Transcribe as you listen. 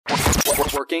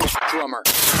Working Drummer.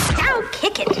 Now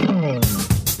kick it.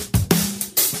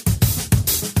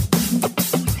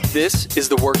 This is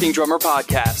the Working Drummer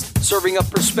Podcast, serving up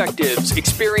perspectives,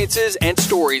 experiences, and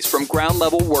stories from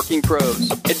ground-level working pros.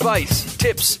 Advice,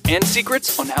 tips, and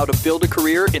secrets on how to build a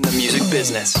career in the music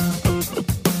business.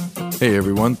 Hey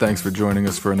everyone, thanks for joining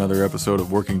us for another episode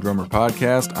of Working Drummer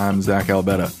Podcast. I'm Zach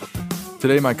Albetta.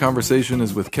 Today my conversation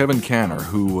is with Kevin Canner,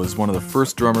 who was one of the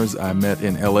first drummers I met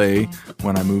in LA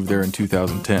when I moved there in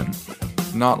 2010.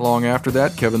 Not long after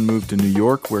that, Kevin moved to New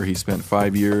York, where he spent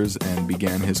 5 years and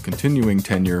began his continuing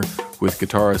tenure with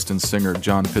guitarist and singer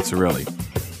John Pizzarelli.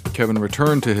 Kevin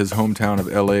returned to his hometown of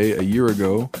LA a year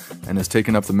ago and has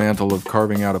taken up the mantle of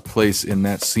carving out a place in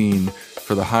that scene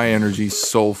for the high-energy,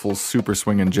 soulful, super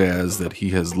swinging jazz that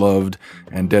he has loved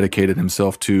and dedicated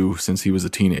himself to since he was a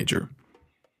teenager.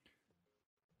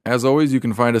 As always, you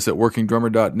can find us at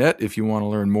workingdrummer.net. If you want to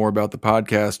learn more about the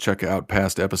podcast, check out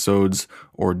past episodes,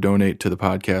 or donate to the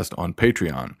podcast on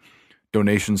Patreon.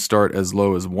 Donations start as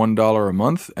low as $1 a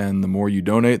month, and the more you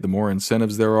donate, the more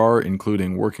incentives there are,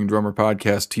 including Working Drummer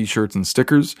Podcast t-shirts and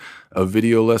stickers, a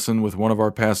video lesson with one of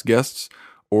our past guests,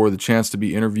 or the chance to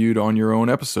be interviewed on your own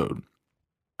episode.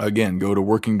 Again, go to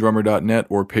workingdrummer.net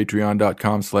or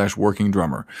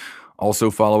patreon.com/workingdrummer.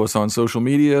 Also follow us on social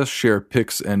media, share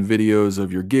pics and videos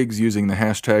of your gigs using the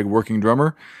hashtag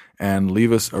WorkingDrummer, and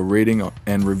leave us a rating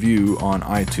and review on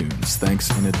iTunes. Thanks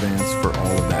in advance for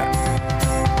all of that.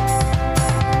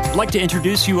 I'd like to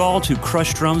introduce you all to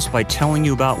Crush Drums by telling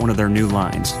you about one of their new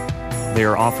lines. They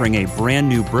are offering a brand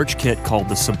new birch kit called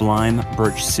the Sublime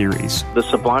Birch Series. The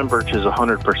Sublime Birch is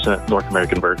 100% North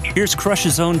American birch. Here's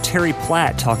Crush's own Terry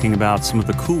Platt talking about some of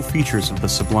the cool features of the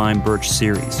Sublime Birch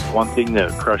Series. One thing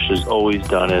that Crush has always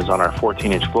done is on our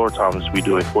 14-inch floor toms, we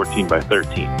do a 14 by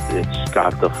 13. It's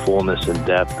got the fullness and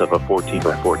depth of a 14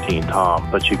 by 14 tom,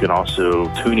 but you can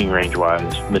also, tuning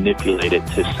range-wise, manipulate it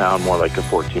to sound more like a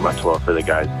 14 by 12 for the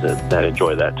guys that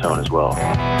enjoy that tone as well.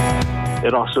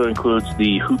 It also includes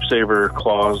the Hoop Saver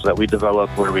claws that we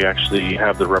developed, where we actually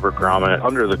have the rubber grommet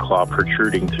under the claw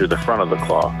protruding through the front of the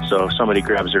claw. So if somebody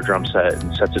grabs their drum set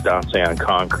and sets it down, say on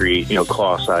concrete,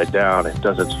 claw side down, it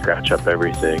doesn't scratch up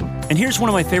everything. And here's one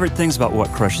of my favorite things about what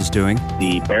Crush is doing.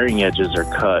 The bearing edges are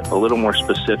cut a little more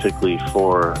specifically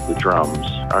for the drums.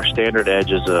 Our standard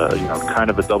edge is kind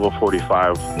of a double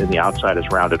 45, and the outside is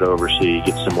rounded over so you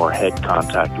get some more head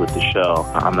contact with the shell.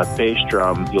 On the bass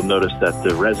drum, you'll notice that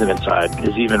the resonant side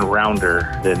is even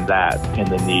rounder than that, and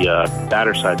then the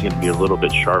batter side is going to be a little bit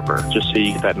sharper, just so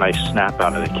you get that nice snap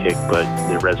out of the kick, but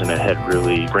the resonant head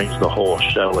really brings the whole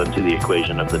shell into the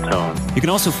equation of the tone. You can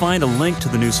also find a link to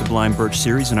the new Sublime Birch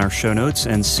Series in our show notes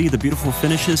and see the beautiful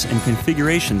finishes and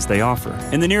configurations they offer.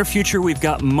 In the near future, we've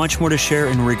got much more to share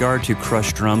in regard to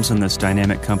Crush Drums and this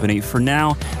dynamic company. For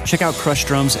now, check out Crush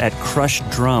Drums at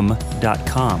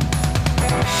crushdrum.com.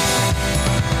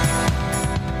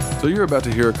 So you're about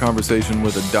to hear a conversation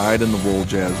with a dyed-in-the-wool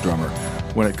jazz drummer.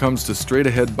 When it comes to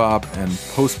straight-ahead bop and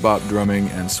post-bop drumming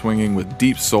and swinging with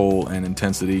deep soul and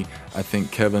intensity, I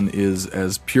think Kevin is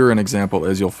as pure an example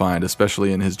as you'll find,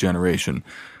 especially in his generation.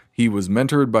 He was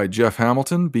mentored by Jeff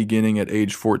Hamilton beginning at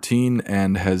age 14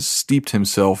 and has steeped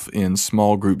himself in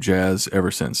small group jazz ever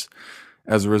since.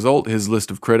 As a result, his list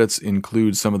of credits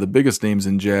includes some of the biggest names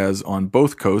in jazz on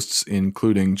both coasts,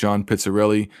 including John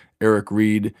Pizzarelli, Eric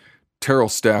Reed, Terrell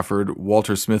Stafford,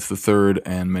 Walter Smith III,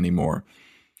 and many more.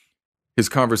 His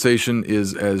conversation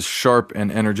is as sharp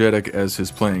and energetic as his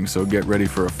playing, so get ready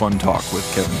for a fun talk with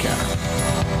Kevin Canner.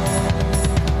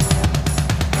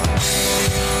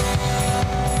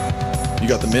 You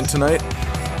got the mint tonight?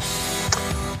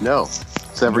 No,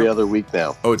 it's every other week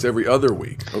now. Oh, it's every other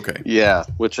week. Okay. Yeah,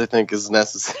 which I think is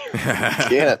necessary. I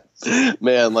can't.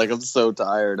 Man, I'm so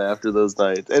tired after those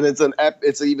nights. And it's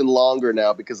even longer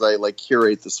now because I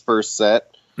curate this first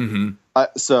set. Mm-hmm.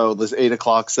 So this 8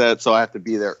 o'clock set, so I have to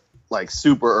be there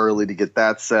super early to get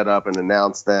that set up and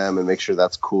announce them and make sure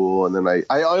that's cool. And then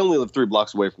I only live 3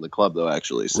 blocks away from the club though,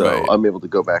 actually. So right. I'm able to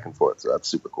go back and forth. So that's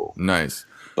super cool. Nice.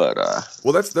 But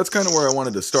well, that's kind of where I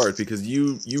wanted to start, because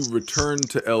you returned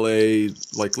to LA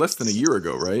less than a year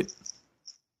ago, right?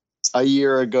 A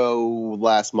year ago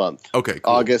last month. Okay,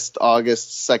 cool.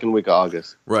 August, second week of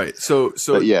August. Right. So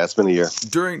but yeah, it's been a year.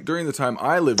 During the time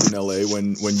I lived in LA,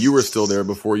 when you were still there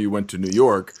before you went to New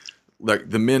York,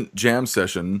 the Mint Jam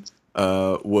session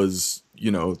was,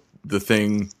 the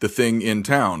thing in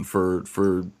town for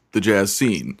the jazz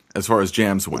scene as far as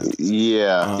jams went.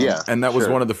 Yeah. And that was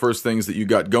one of the first things that you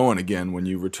got going again when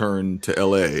you returned to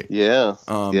LA. Yeah.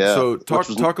 So talk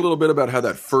a little bit about how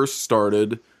that first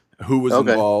started, who was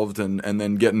involved, and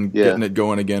then getting it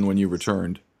going again when you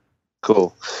returned.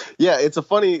 Cool. Yeah, it's a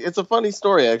funny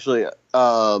story actually.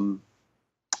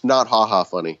 Not haha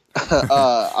funny.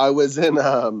 I was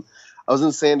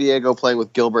in San Diego playing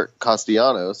with Gilbert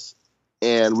Castellanos,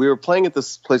 and we were playing at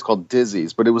this place called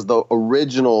Dizzy's, but it was the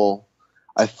original.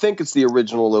 I think it's the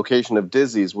original location of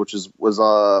Dizzy's, which was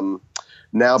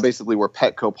now basically where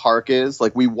Petco Park is.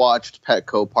 Like, we watched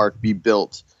Petco Park be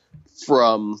built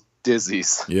from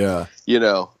Dizzy's. Yeah.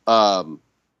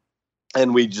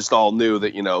 And we just all knew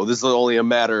that, this is only a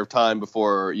matter of time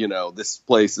before, this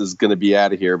place is going to be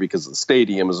out of here because the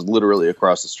stadium is literally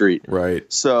across the street. Right.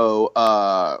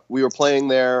 So we were playing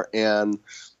there, and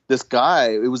this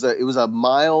guy, it was a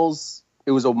Miles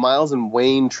and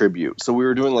Wayne tribute. So we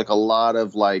were doing like a lot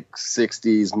of like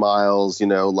 60s Miles,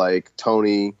 like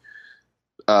Tony,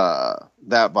 that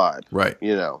vibe. Right.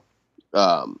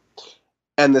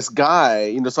 And this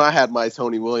guy, so I had my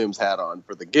Tony Williams hat on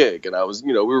for the gig, and I was,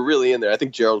 we were really in there. I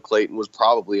think Gerald Clayton was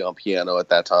probably on piano at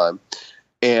that time.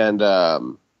 And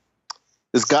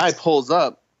this guy pulls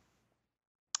up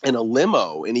in a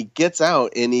limo, and he gets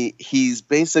out, and he's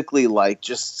basically like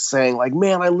just saying like,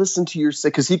 man, I listened to your set,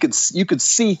 because you could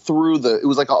see through it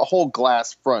was like a whole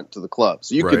glass front to the club.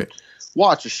 So you could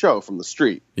watch a show from the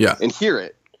street and hear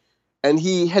it. And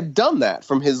he had done that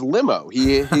from his limo.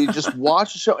 He just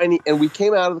watched the show, and we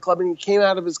came out of the club, and he came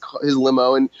out of his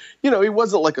limo, and he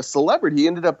wasn't like a celebrity. He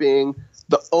ended up being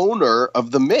the owner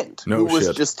of the Mint, who was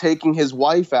just taking his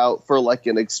wife out for like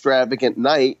an extravagant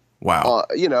night. Wow.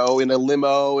 In a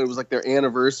limo. It was like their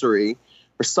anniversary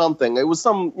or something. It was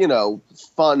some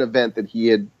fun event that he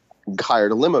had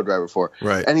hired a limo driver for.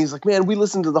 Right. And he's like, man, we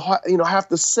listened to the half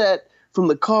the set from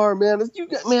the car, man.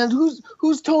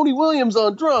 Who's Tony Williams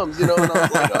on drums? And I was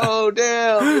like, oh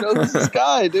damn, who's this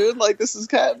guy, dude? Like, this is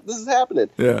happening.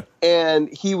 Yeah. And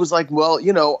he was like, well,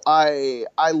 I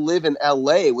live in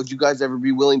LA. Would you guys ever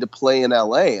be willing to play in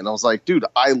LA? And I was like, dude,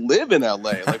 I live in LA.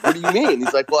 Like, what do you mean?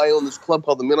 He's like, well, I own this club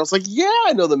called the Mint. I was like, yeah,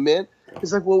 I know the Mint.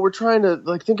 He's like, well, we're trying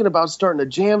to thinking about starting a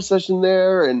jam session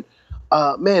there, and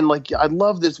man, like, I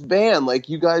love this band. Like,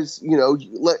 you guys,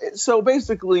 so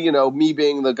basically, me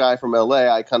being the guy from LA,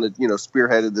 I kind of,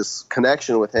 spearheaded this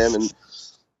connection with him.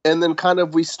 And then kind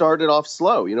of we started off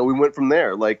slow. We went from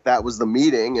there. Like, that was the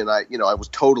meeting. And I was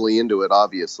totally into it,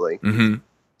 obviously. Mm-hmm.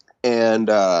 And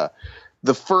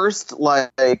the first,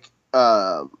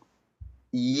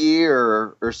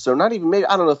 year or so, not even maybe,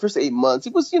 I don't know, the first 8 months,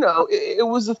 it was, it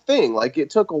was a thing. Like, it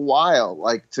took a while,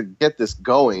 like, to get this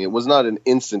going. It was not an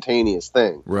instantaneous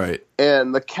thing. Right.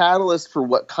 And the catalyst for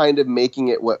what kind of making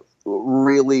it what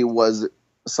really was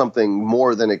something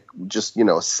more than just,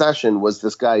 a session was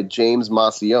this guy, James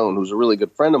Macione, who's a really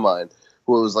good friend of mine,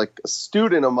 who was like a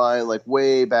student of mine, like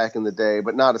way back in the day,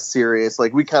 but not a serious,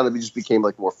 like, we kind of just became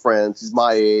like more friends. He's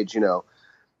my age,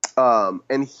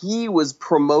 and he was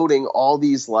promoting all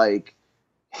these like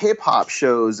hip hop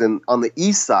shows on the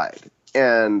East Side.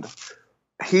 And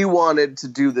he wanted to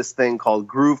do this thing called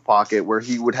Groove Pocket, where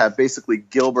he would have basically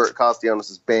Gilbert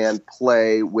Castellanos' band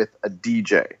play with a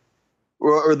DJ,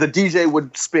 or the DJ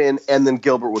would spin and then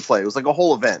Gilbert would play. It was like a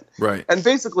whole event. Right. And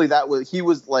basically he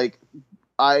was like,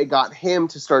 I got him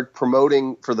to start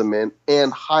promoting for the Mint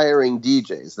and hiring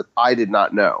DJs that I did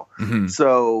not know. Mm-hmm.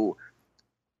 So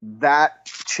that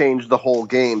changed the whole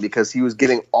game, because he was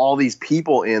getting all these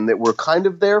people in that were kind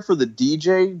of there for the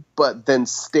DJ, but then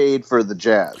stayed for the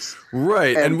jazz.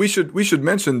 Right. And we should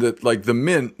mention that, like, the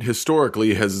Mint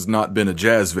historically has not been a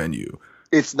jazz venue.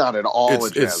 It's not at all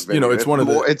a jazz venue.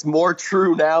 It's more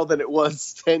true now than it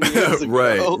was 10 years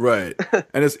ago. Right.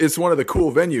 And it's one of the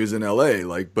cool venues in LA,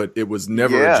 like, but it was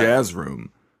never a jazz room.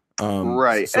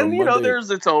 Right. So and there's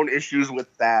its own issues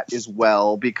with that as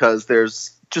well, because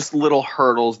there's just little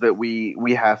hurdles that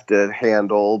we have to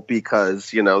handle,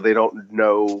 because they don't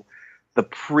know the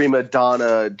prima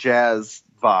donna jazz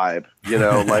vibe,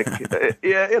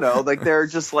 like like they're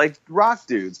just like rock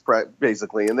dudes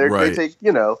basically, and they take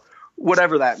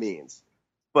whatever that means.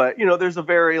 But there's a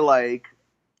very like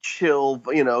chill,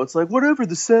 it's like, whatever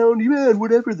the sound, man,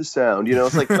 whatever the sound,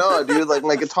 it's like, no, dude, like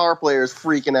my guitar player is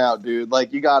freaking out, dude,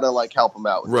 like you gotta like help him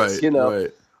out with this,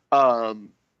 Right.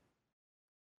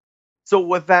 So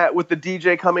with the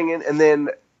DJ coming in, and then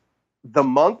the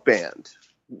Monk Band,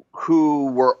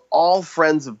 who were all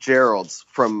friends of Gerald's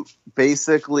from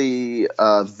basically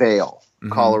Vail,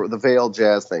 Colorado, the Vail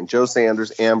jazz thing. Joe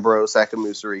Sanders, Ambrose,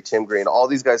 Sakamusuri, Tim Green, all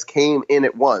these guys came in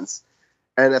at once.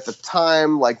 And at the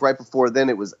time, like right before then,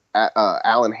 it was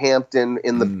Alan Hampton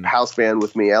in the house band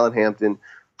with me. Alan Hampton,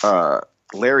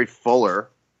 Larry Fuller,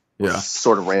 was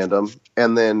sort of random,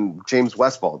 and then James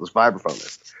Westfall, this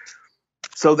vibraphonist.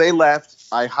 So they left.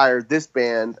 I hired this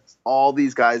band. all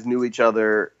these guys knew each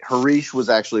other. Harish was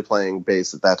actually playing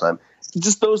bass at that time.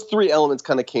 Just those three elements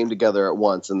kind of came together at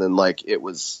once, and then like it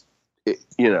was,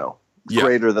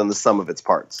 greater than the sum of its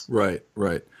parts. Right.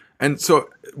 And so,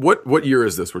 what year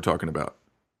is this we're talking about?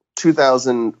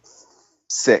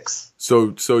 2006.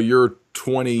 So you're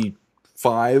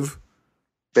 25,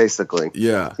 basically.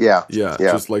 Yeah.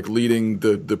 Just like leading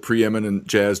the preeminent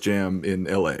jazz jam in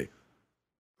LA.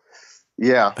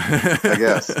 Yeah, I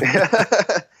guess.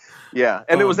 Yeah,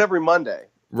 and it was every Monday.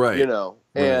 Right.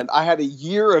 And I had a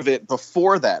year of it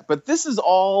before that. But this is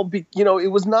all,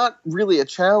 it was not really a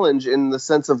challenge in the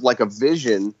sense of like a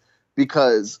vision,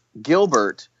 because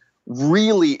Gilbert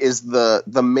really is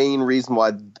the main reason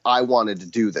why I wanted to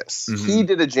do this. Mm-hmm. He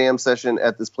did a jam session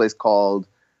at this place called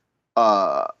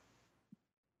the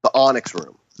Onyx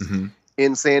Room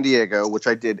in San Diego, which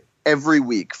I did every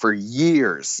week for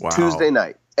years. Wow. Tuesday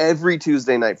night. Every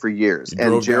Tuesday night for years.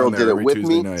 And Gerald did it with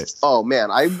me. Night. Oh, man.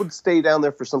 I would stay down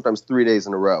there for sometimes 3 days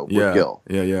in a row with Gil.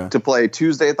 Yeah. To play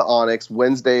Tuesday at the Onyx,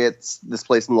 Wednesday at this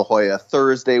place in La Jolla,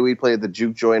 Thursday we'd play at the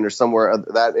Juke Joint or somewhere.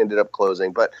 That ended up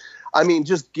closing. But, I mean,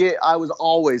 I was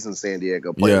always in San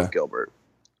Diego playing with Gilbert.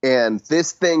 And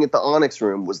this thing at the Onyx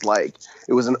Room was like,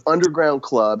 it was an underground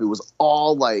club. It was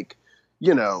all like,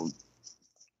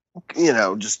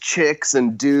 just chicks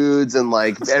and dudes, and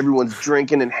like everyone's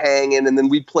drinking and hanging, and then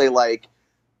we'd play like,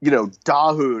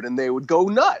 Dahoud, and they would go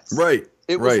nuts. Right.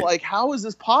 It was like, how is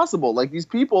this possible? Like, these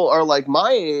people are like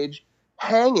my age,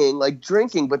 hanging, like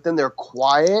drinking, but then they're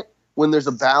quiet when there's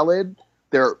a ballad.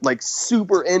 They're like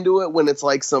super into it when it's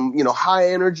like some,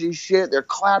 high energy shit. They're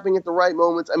clapping at the right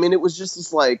moments. I mean, it was just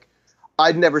this like,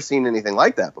 I'd never seen anything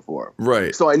like that before.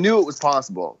 Right. So I knew it was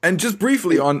possible. And just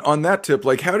briefly on that tip,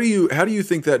 like how do you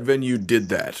think that venue did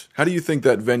that? How do you think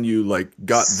that venue like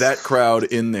got that crowd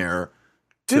in there?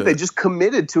 Dude, they just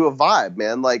committed to a vibe,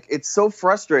 man. Like, it's so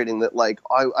frustrating that like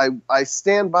I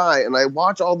stand by and I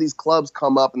watch all these clubs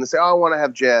come up and they say, "Oh, I want to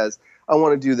have jazz. I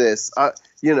want to do this."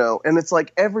 And it's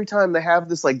like every time they have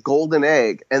this like golden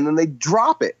egg and then they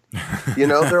drop it.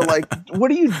 They're like,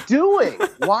 "What are you doing?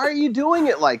 Why are you doing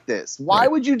it like this? Why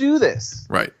would you do this?"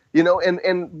 Right.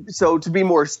 And so to be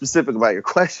more specific about your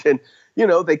question,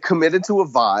 they committed to a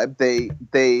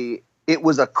vibe. It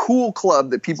was a cool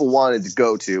club that people wanted to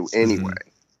go to anyway. Mm-hmm.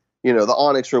 The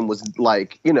Onyx Room was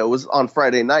like, it was on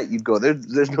Friday night. You'd go there.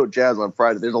 There's no jazz on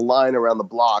Friday. There's a line around the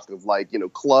block of like,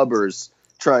 clubbers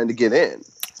trying to get in.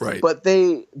 Right. But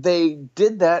they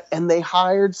did that, and they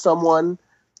hired someone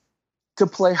to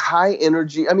play high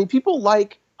energy. I mean, people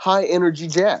like high energy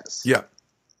jazz. Yeah.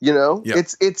 Yeah.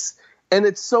 It's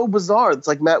so bizarre. It's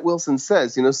like Matt Wilson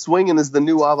says, swinging is the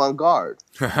new avant-garde.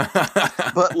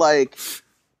 But like,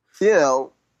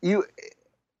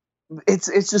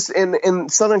 it's just in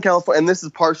Southern California, and this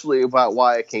is partially about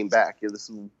why I came back. This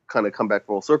will kind of come back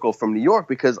full circle from New York,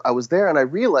 because I was there and I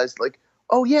realized like,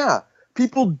 oh yeah,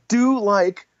 people do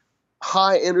like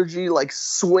high energy, like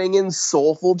swinging,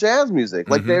 soulful jazz music.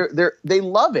 Like they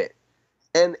love it.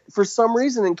 And for some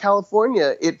reason in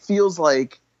California, it feels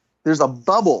like there's a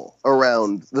bubble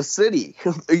around the city,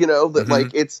 that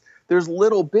like there's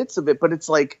little bits of it, but it's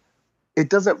like, it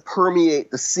doesn't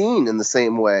permeate the scene in the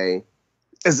same way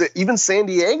as even San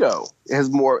Diego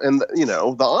has more, and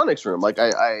the Onyx Room, like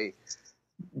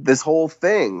this whole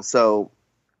thing. So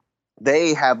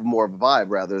they have more of a vibe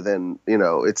rather than,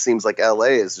 it seems like LA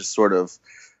is just sort of,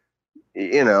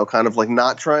 kind of like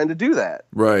not trying to do that.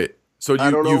 Right. So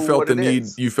you felt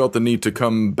the need to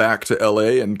come back to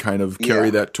LA and kind of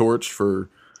carry that torch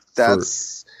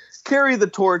carry the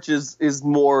torch is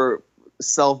more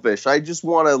selfish. I just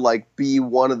want to like be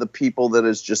one of the people that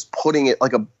is just putting it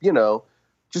like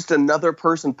just another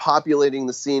person populating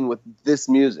the scene with this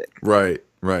music. Right.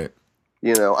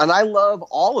 And I love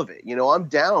all of it. I'm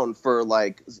down for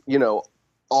like,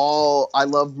 I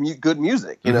love good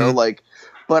music,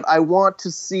 but I want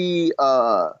to see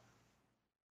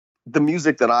the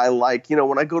music that I like.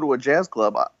 When I go to a jazz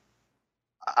club,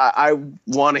 I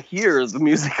want to hear the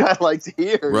music I like to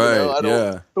hear. Right. I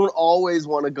don't always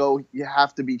want to go, you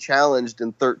have to be challenged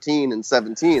in 13 and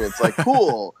 17. It's like,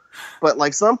 cool. But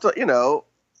like sometimes,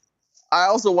 I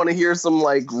also want to hear some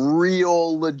like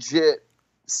real legit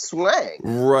swang.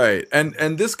 Right.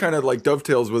 And this kind of like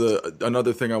dovetails with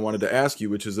another thing I wanted to ask you,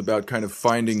 which is about kind of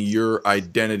finding your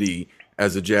identity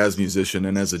as a jazz musician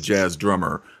and as a jazz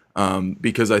drummer.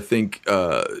 Because I think,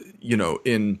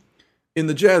 in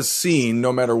the jazz scene,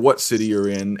 no matter what city you're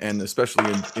in, and especially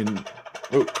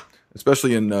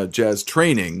in jazz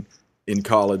training in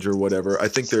college or whatever, I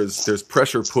think there's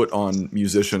pressure put on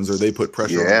musicians, or they put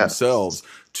pressure on themselves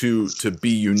to be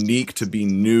unique, to be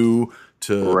new,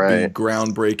 to be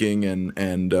groundbreaking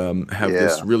and have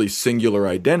this really singular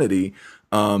identity.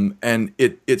 And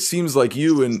it seems like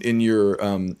you in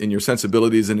your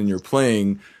sensibilities and in your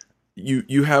playing,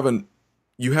 you haven't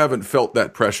felt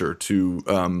that pressure to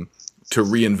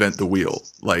reinvent the wheel.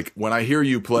 Like when I hear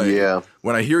you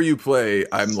play,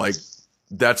 I'm like,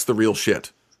 that's the real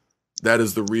shit. That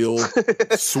is the real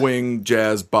swing,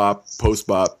 jazz, bop, post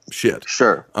bop shit.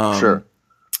 Sure.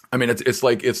 I mean, it's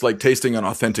like tasting an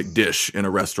authentic dish in a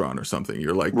restaurant or something.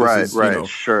 You're like, this right.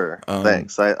 Sure.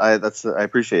 Thanks. I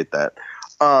appreciate that.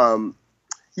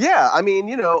 Yeah, I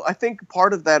mean, I think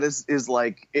part of that is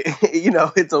like,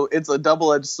 it's a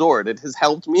double-edged sword. It has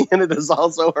helped me and it has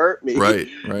also hurt me. Right.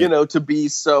 To be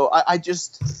so. I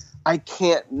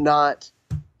can't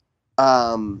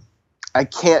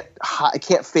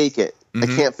fake it. Mm-hmm. I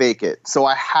can't fake it. So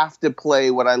I have to play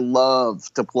what I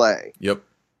love to play. Yep.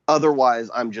 Otherwise,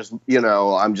 I'm just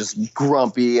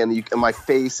grumpy and my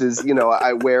face is,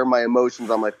 I wear my emotions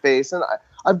on my face. And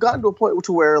I've gotten to a point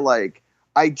to where, like,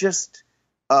 I just,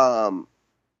 can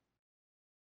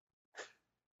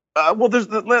I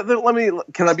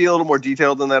be a little more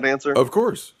detailed in that answer? Of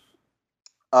course.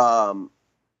 I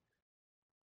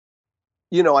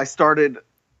started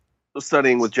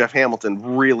studying with Jeff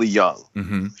Hamilton really young,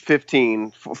 mm-hmm.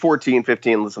 14,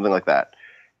 15, something like that.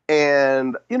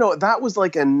 And, that was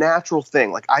like a natural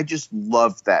thing. Like, I just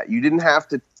loved that. You didn't have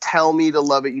to tell me to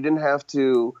love it. You didn't have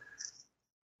to,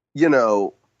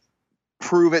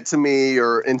 prove it to me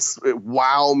or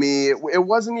wow me. It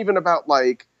wasn't even about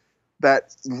like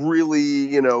that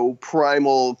really,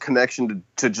 primal connection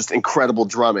to just incredible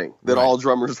drumming that all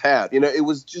drummers have. It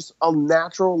was just a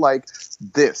natural, like,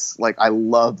 this. Like, I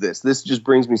love this. This just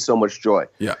brings me so much joy.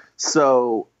 Yeah.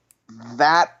 So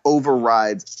that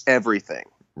overrides everything.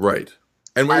 Right.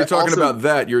 And when you're talking about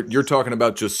that, you're talking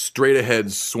about just straight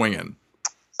ahead swinging.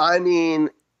 I mean,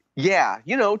 yeah,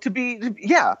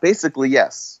 basically,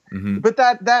 yes. Mm-hmm. But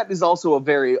that is also a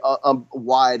very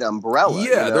wide umbrella.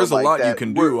 Yeah, there's a lot you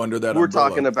can do under that umbrella. We're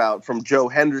talking about from Joe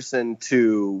Henderson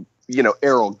to,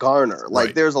 Errol Garner.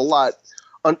 Like, there's a lot.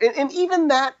 And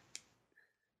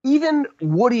even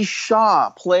Woody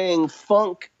Shaw playing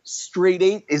funk straight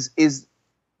eight is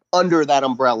under that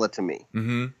umbrella to me.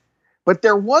 Mm-hmm. But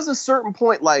there was a certain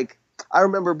point, like, I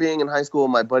remember being in high school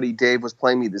and my buddy Dave was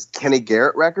playing me this Kenny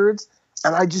Garrett records,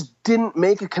 and I just didn't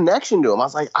make a connection to him. I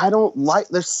was like,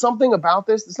 there's something about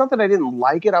this. It's not that I didn't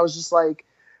like it. I was just like,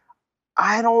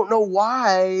 I don't know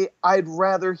why I'd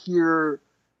rather hear,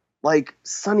 like,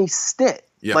 Sonny Stitt,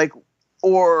 like,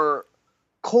 or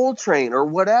Coltrane or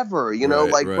whatever,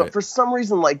 but for some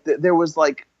reason, like, there was,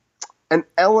 like, an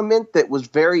element that was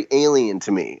very alien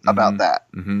to me about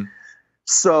that. Mm-hmm.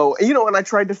 So, and I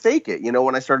tried to fake it,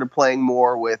 when I started playing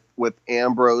more with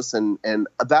Ambrose and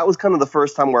that was kind of the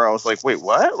first time where I was like, wait,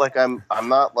 what? Like, I'm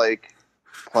not like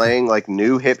playing like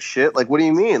new hip shit. Like, what do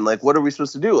you mean? Like, what are we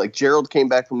supposed to do? Like, Gerald came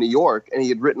back from New York and he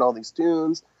had written all these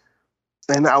tunes.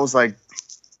 And I was like,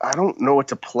 I don't know what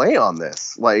to play on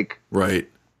this. Like,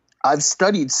 I've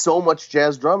studied so much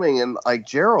jazz drumming and like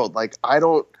Gerald, like,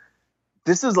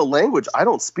 this is a language I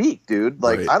don't speak, dude.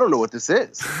 Like, I don't know what this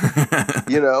is,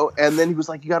 And then he was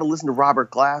like, you got to listen to Robert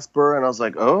Glasper. And I was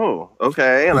like, oh,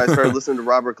 okay. And I started listening to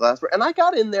Robert Glasper. And I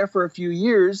got in there for a few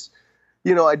years.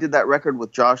 I did that record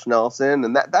with Josh Nelson.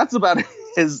 And that's about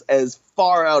as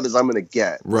far out as I'm going to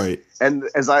get. Right. And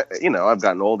as I've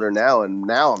gotten older now. And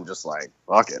now I'm just like,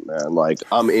 fuck it, man. Like,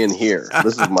 I'm in here.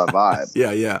 This is my vibe.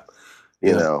 Yeah.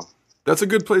 You know. That's a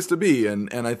good place to be.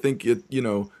 And I think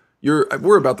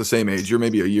we're about the same age. You're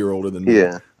maybe a year older than me.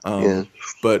 Yeah.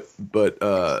 But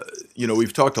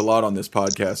we've talked a lot on this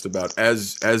podcast about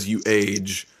as you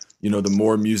age, the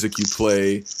more music you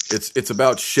play, it's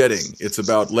about shedding. It's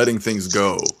about letting things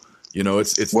go.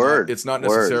 It's not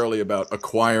necessarily about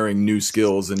acquiring new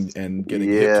skills and getting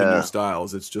hip to new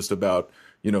styles. It's just about,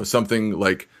 something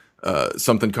like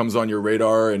something comes on your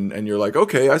radar and you're like,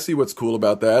 okay, I see what's cool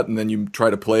about that. And then you try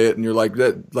to play it and you're like,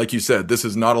 that, like you said, this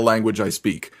is not a language I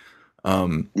speak.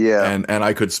 And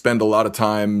I could spend a lot of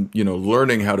time,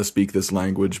 learning how to speak this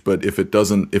language, but if it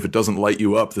doesn't light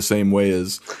you up the same way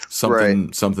as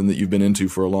something that you've been into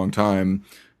for a long time,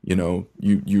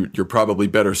 you're probably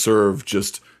better served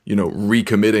just,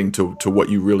 recommitting to what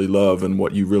you really love and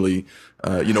what you really,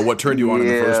 what turned you on in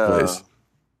the first place.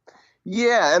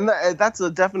 Yeah, and that's a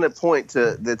definite point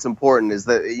that's important is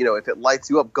that, if it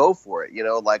lights you up, go for it.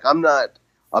 Like, I'm not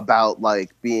about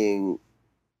like being,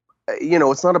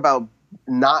 it's not about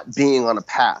not being on a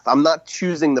path. I'm not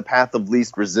choosing the path of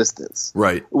least resistance.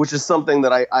 Right. Which is something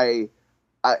that I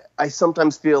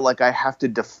sometimes feel like I have to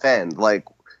defend. Like,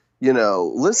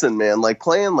 listen, man, like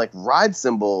playing like ride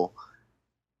cymbal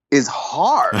is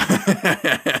hard.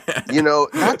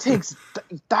 That takes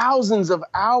thousands of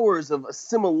hours of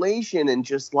assimilation and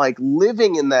just like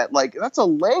living in that, like that's a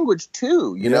language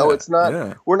too, it's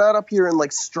not, we're not up here in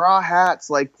like straw hats,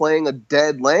 like playing a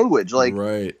dead language, like,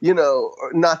 right.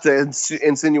 Not to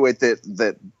insinuate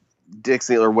that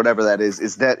Dixie or whatever that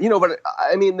is that, but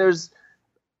I mean, there's,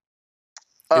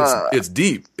 it's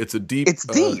deep. It's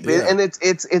deep, and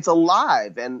it's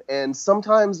alive. And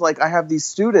sometimes like I have these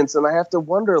students and I have to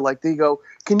wonder, like they go,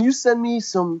 can you send me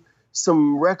some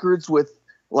records with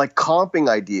like comping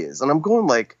ideas? And I'm going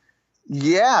like,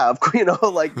 yeah,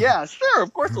 yeah, sure.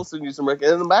 Of course I'll send you some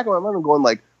records. And in the back of my mind, I'm going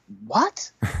like,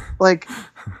 what? Like,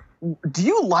 do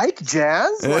you like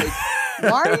jazz? Like,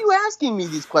 why are you asking me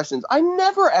these questions? I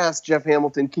never asked Jeff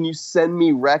Hamilton, can you send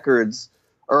me records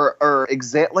or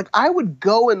like I would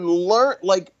go and learn,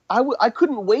 like I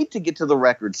couldn't wait to get to the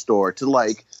record store to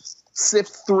like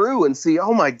sift through and see,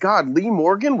 oh my God, Lee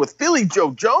Morgan with Philly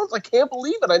Joe Jones. I can't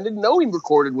believe it. I didn't know he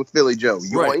recorded with Philly Joe.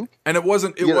 Yoink. Right. And it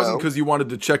wasn't because you wanted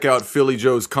to check out Philly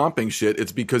Joe's comping shit.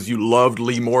 It's because you loved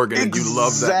Lee Morgan and you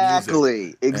loved that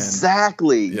music.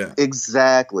 Exactly,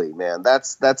 man.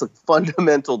 That's a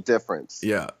fundamental difference.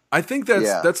 Yeah. I think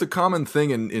that's a common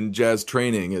thing in jazz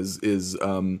training is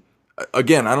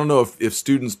again, I don't know if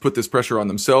students put this pressure on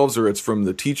themselves or it's from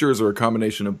the teachers or a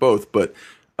combination of both, but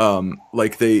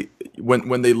like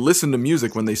when they listen to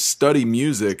music, when they study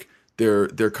music,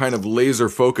 they're kind of laser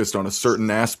focused on a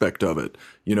certain aspect of it.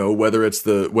 Whether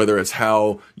it's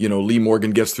how, Lee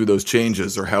Morgan gets through those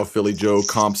changes or how Philly Joe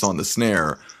comps on the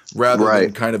snare, rather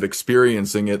than kind of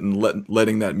experiencing it and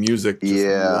letting that music just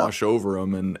wash over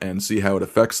them and see how it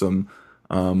affects them.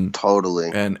 Totally.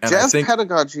 And jazz I think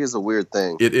pedagogy is a weird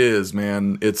thing. It is,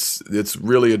 man. It's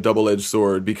really a double-edged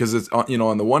sword because it's,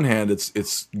 on the one hand,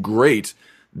 it's great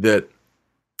that,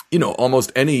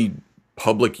 almost any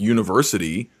public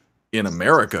university in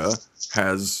America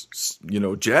has,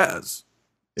 jazz.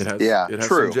 It has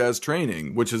some jazz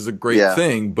training, which is a great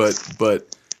thing, but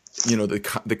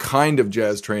the kind of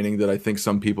jazz training that I think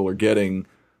some people are getting,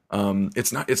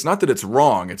 it's not that it's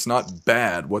wrong. It's not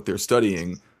bad what they're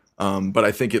studying. But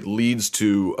I think it leads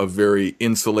to a very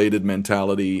insulated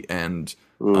mentality and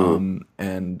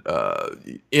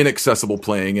inaccessible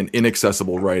playing and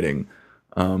inaccessible writing.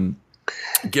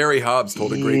 Gary Hobbs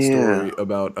told a great story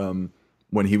about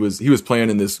when he was playing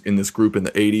in this group in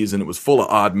the 80s, and it was full of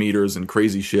odd meters and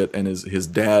crazy shit. And his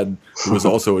dad, who was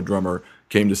also a drummer,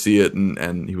 came to see it,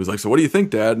 and he was like, "So what do you think,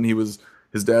 Dad?" And his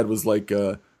dad was like,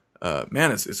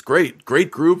 "Man, it's great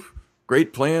group,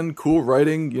 great playing, cool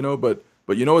writing, but."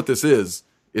 But you know what this is?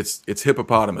 It's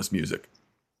hippopotamus music.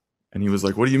 And he was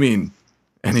like, "What do you mean?"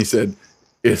 And he said,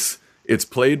 It's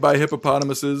played by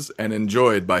hippopotamuses and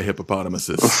enjoyed by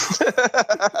hippopotamuses."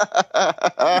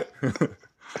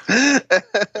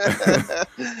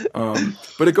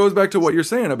 But it goes back to what you're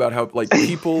saying about how like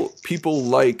people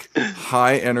like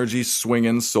high energy,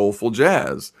 swinging, soulful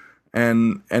jazz,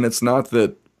 and it's not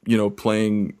that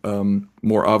playing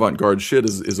more avant-garde shit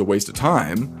is a waste of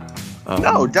time.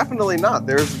 No, definitely not.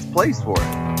 There's a place for it.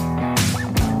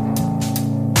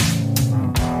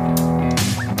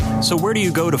 So where do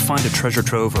you go to find a treasure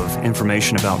trove of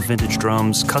information about vintage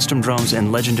drums, custom drums,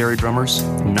 and legendary drummers?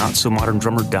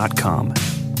 NotSoModernDrummer.com.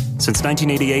 Since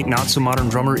 1988, Not So Modern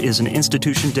Drummer is an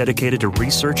institution dedicated to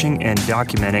researching and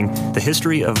documenting the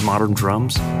history of modern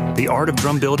drums, the art of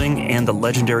drum building, and the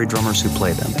legendary drummers who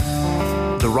play them.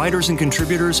 The writers and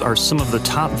contributors are some of the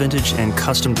top vintage and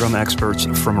custom drum experts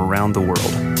from around the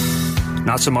world.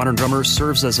 Not So Modern Drummer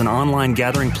serves as an online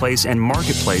gathering place and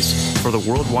marketplace for the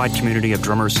worldwide community of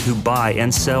drummers who buy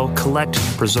and sell, collect,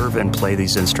 preserve, and play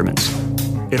these instruments.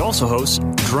 It also hosts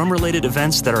drum-related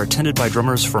events that are attended by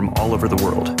drummers from all over the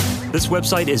world. This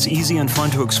website is easy and fun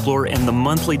to explore, and the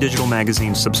monthly digital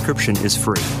magazine subscription is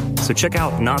free. So check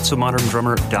out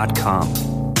NotSoModernDrummer.com.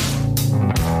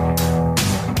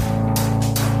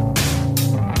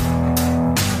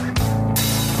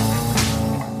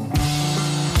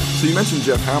 So you mentioned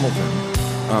Jeff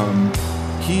Hamilton.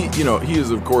 He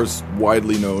is of course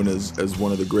widely known as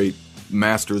one of the great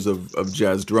masters of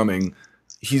jazz drumming.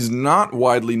 He's not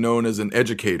widely known as an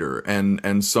educator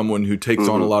and someone who takes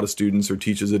on a lot of students or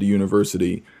teaches at a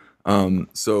university.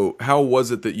 So how was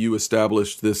it that you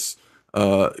established this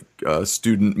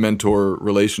student-mentor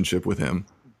relationship with him?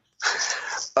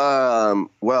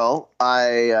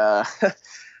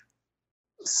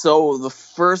 So the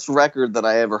first record that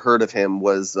I ever heard of him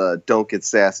was Don't Get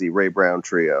Sassy, Ray Brown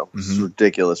Trio. This is a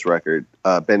ridiculous record.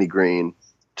 Benny Green,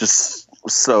 just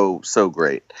so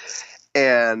great.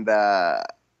 And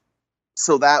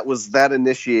so that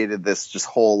initiated this just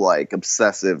whole like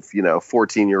obsessive,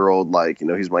 14-year-old, like,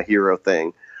 he's my hero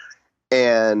thing.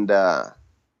 And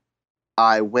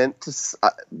I went to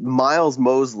Miles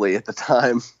Mosley at the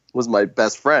time was my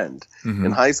best friend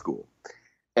in high school.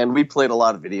 And we played a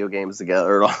lot of video games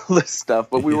together and all this stuff,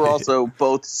 but we were also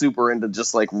both super into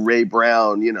just like Ray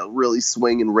Brown, really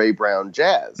swinging Ray Brown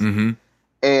jazz.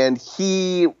 And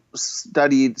he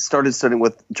started studying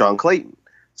with John Clayton.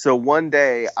 So one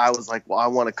day I was like, well, I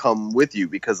want to come with you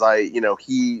because I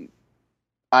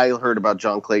heard about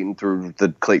John Clayton through the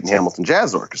Clayton Hamilton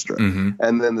Jazz Orchestra.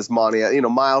 And then this Monty,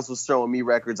 Miles was showing me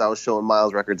records. I was showing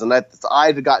Miles records. And I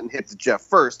had gotten hip to Jeff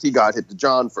first. He got hip to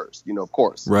John first, of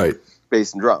course. Right.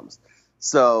 Bass and drums.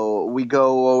 So we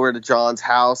go over to John's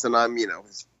house and I'm,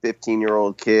 this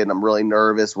 15-year-old kid. And I'm really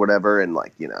nervous, whatever. And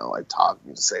like, I talk,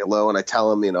 say hello. And I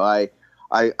tell him,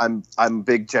 I'm a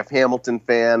big Jeff Hamilton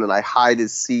fan, and I hide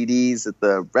his CDs at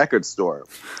the record store.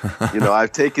 I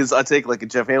take like a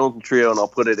Jeff Hamilton trio, and I'll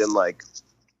put it in like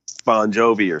Bon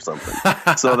Jovi or something,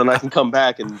 so then I can come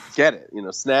back and get it,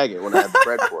 snag it when I have the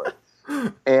bread for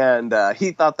it. And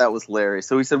he thought that was hilarious.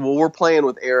 So he said, "Well, we're playing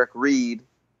with Eric Reed.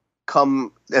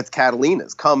 Come at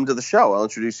Catalina's. Come to the show. I'll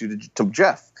introduce you to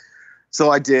Jeff."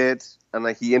 So I did. And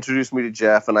he introduced me to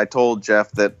Jeff, and I told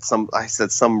Jeff that I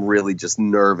said some really just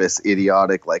nervous,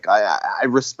 idiotic, like, I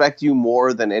respect you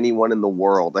more than anyone in the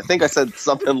world. I think I said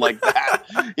something like that,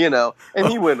 and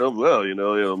he went, oh, well,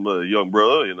 I'm a young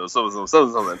brother,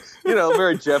 something,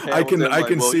 very Jeff Hamilton. I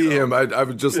can see him. I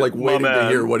was just like waiting to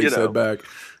hear what he said back.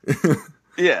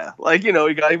 Yeah, like, he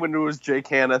went into his Jake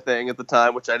Hanna thing at the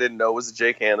time, which I didn't know was a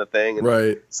Jake Hanna thing. And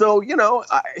right. So,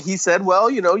 he said, well,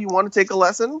 you want to take a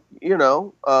lesson,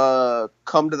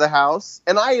 come to the house.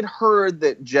 And I had heard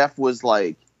that Jeff was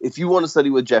like, if you want to study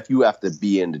with Jeff, you have to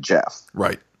be into Jeff.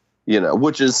 Right.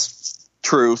 Which is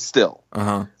true still.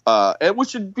 And which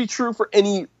should be true for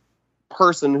any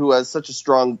person who has such a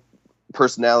strong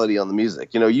personality on the music.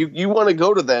 You want to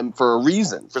go to them for a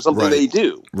reason, for something they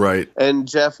do. Right. And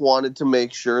Jeff wanted to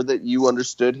make sure that you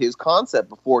understood his concept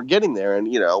before getting there.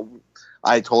 And,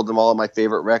 I told him all of my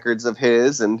favorite records of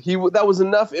his, and that was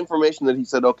enough information that he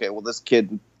said, okay, well, this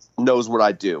kid knows what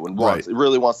I do and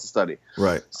really wants to study.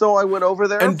 Right. So I went over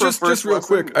there. And just real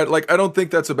quick, I don't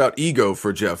think that's about ego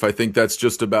for Jeff. I think that's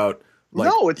just about, like,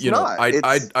 no, it's not.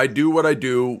 I do what I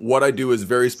do. What I do is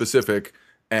very specific.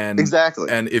 And exactly.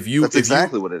 And what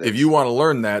it is. If you want to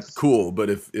learn that, cool. But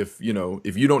if you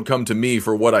don't come to me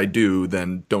for what I do,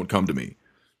 then don't come to me.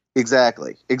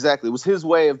 Exactly. It was his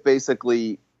way of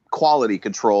basically quality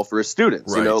control for his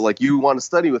students. Right. Like, you want to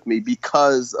study with me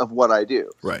because of what I do.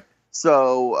 Right.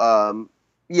 So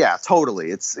yeah,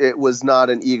 totally. It was not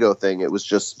an ego thing. It was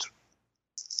just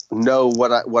know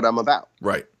what I'm about.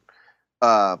 Right.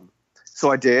 So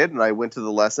I did, and I went to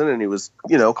the lesson, and he was,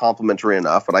 complimentary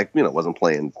enough, but I, wasn't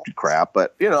playing crap,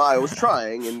 but, I was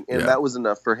trying, and that was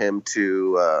enough for him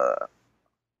to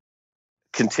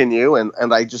continue,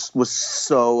 and I just was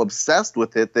so obsessed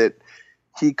with it that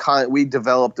we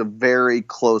developed a very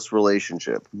close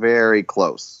relationship, very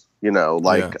close,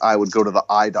 I would go to the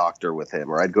eye doctor with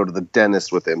him, or I'd go to the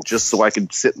dentist with him, just so I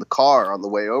could sit in the car on the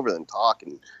way over and talk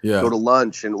and go to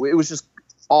lunch, and it was just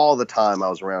all the time I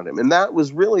was around him. And that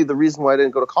was really the reason why I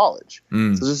didn't go to college.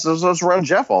 I was around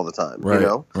Jeff all the time,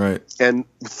 Right. And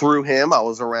through him, I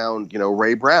was around,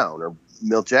 Ray Brown or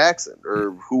Milt Jackson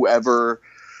or whoever,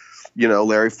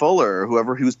 Larry Fuller or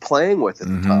whoever he was playing with at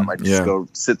the time. I'd just go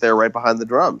sit there right behind the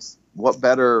drums. What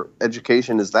better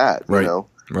education is that,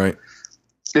 Right.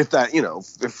 If that,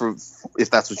 if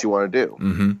that's what you want to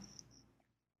do.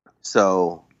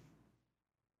 So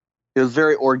it was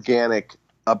very organic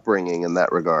upbringing in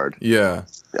that regard. Yeah.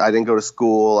 I didn't go to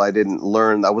school. I didn't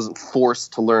learn. I wasn't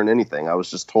forced to learn anything. I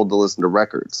was just told to listen to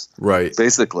records. Right.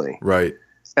 Basically. Right.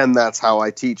 And that's how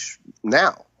I teach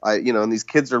now. And these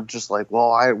kids are just like, well,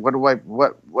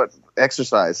 what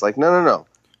exercise? Like, no.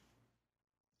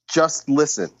 Just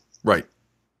listen. Right.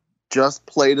 Just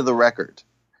play to the record.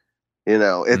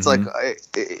 It's like,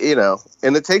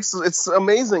 and it's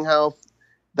amazing how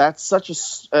that's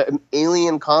such an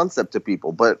alien concept to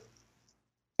people, but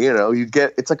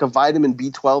it's like a vitamin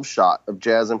B12 shot of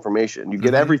jazz information. You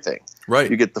get everything. Right.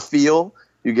 You get the feel.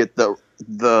 You get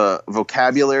the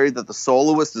vocabulary that the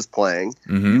soloist is playing.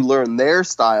 You learn their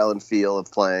style and feel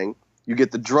of playing. You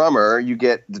get the drummer. You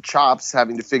get the chops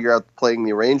having to figure out playing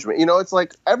the arrangement. It's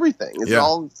like everything. It's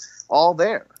all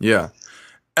there. Yeah.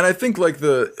 And I think like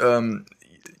the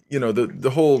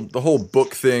whole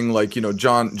book thing, like,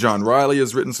 John Riley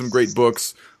has written some great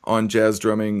books on jazz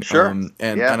drumming. Sure. And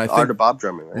I think Art of Bob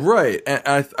drumming. Right. And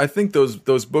I think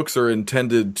those books are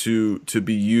intended to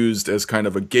be used as kind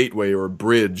of a gateway or a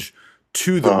bridge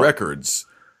to the records.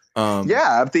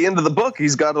 At the end of the book,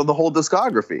 he's got the whole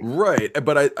discography. Right.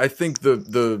 But I think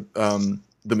the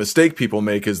mistake people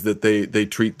make is that they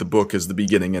treat the book as the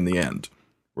beginning and the end.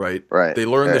 Right. They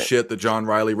learn the shit that John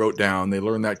Riley wrote down. They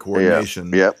learn that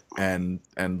coordination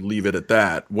and leave it at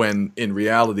that. When in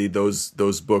reality,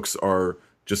 those books are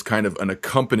just kind of an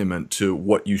accompaniment to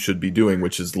what you should be doing,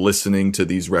 which is listening to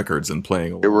these records and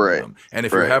playing along with them. And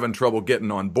if you're having trouble getting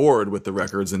on board with the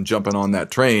records and jumping on that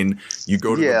train, you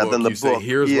go to the book, say,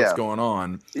 here's what's going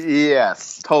on.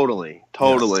 Yes, totally.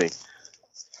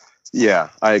 Yeah,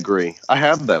 I agree. I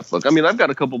have that book. I mean, I've got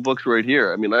a couple books right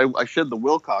here. I mean, I shed the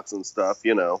Wilcox and stuff,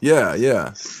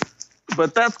 Yeah.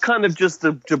 But that's kind of just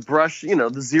to brush,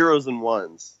 the zeros and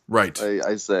ones. Right.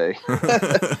 I say.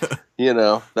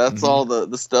 That's all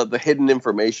the stuff, the hidden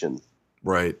information.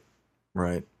 Right.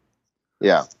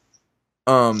 Yeah.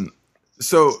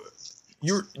 So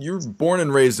you're born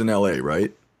and raised in LA,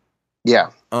 right? Yeah.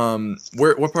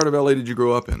 What part of LA did you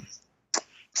grow up in?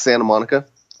 Santa Monica.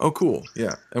 Oh, cool.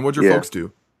 Yeah. And what'd your folks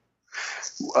do?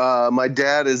 My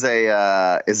dad is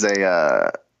a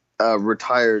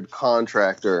retired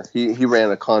contractor. He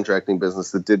ran a contracting business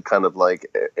that did kind of like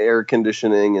air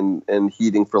conditioning and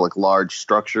heating for like large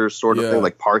structures sort of thing,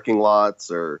 like parking lots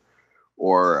or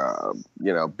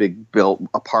big built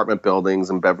apartment buildings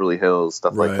in Beverly Hills,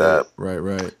 stuff like that.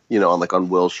 Right. On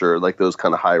Wilshire, like those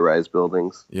kind of high rise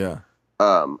buildings. Yeah.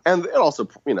 And also,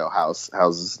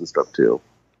 houses and stuff too.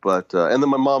 But and then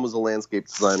my mom was a landscape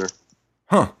designer.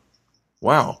 Huh.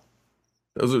 Wow.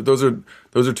 Those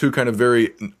are two kind of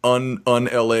very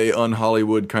un-LA,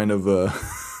 un-Hollywood kind of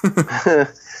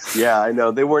Yeah, I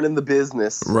know. They weren't in the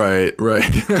business. Right. In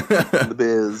the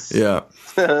biz. Yeah.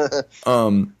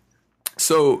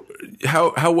 So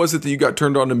how was it that you got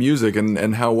turned on to music,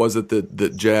 and how was it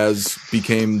that jazz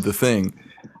became the thing?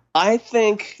 I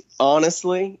think,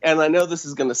 honestly, and I know this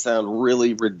is going to sound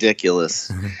really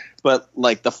ridiculous, but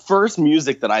like the first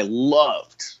music that I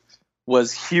loved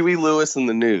was Huey Lewis and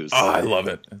the News. Oh, I love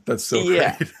it. That's so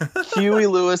great. Huey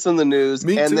Lewis and the News.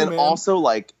 Me and too, then man. Also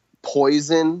like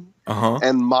Poison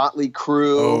and Motley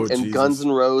Crue and Jesus. Guns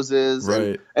N' Roses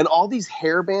and all these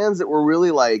hair bands that were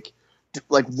really like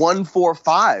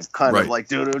 1-4-5 kind of like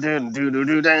do like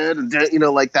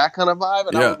that kind of vibe.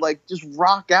 And I would like just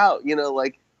rock out,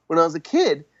 like when I was a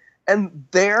kid. And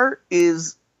there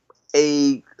is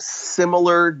a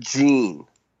similar gene.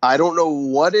 I don't know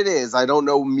what it is. I don't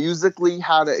know musically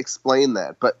how to explain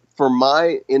that. But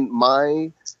in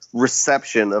my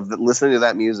reception of listening to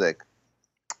that music,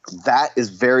 that is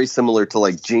very similar to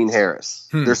like Gene Harris.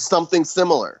 There's something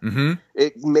similar. Mm-hmm.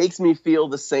 It makes me feel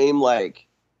the same, like,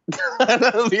 like,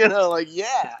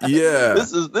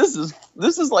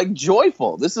 this is like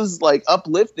joyful. This is like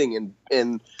uplifting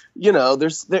and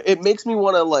it makes me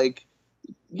want to like,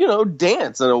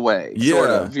 dance in a way, sort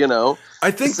of,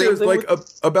 I think there's like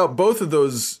about both of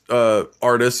those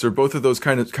artists or both of those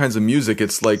kinds of music.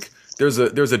 It's like there's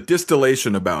a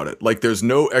distillation about it. Like there's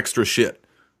no extra shit.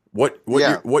 What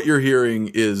you're hearing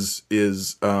is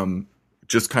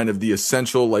just kind of the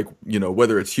essential, like,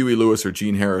 whether it's Huey Lewis or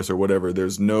Gene Harris or whatever.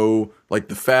 There's no, like,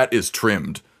 the fat is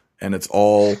trimmed and it's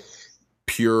all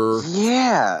pure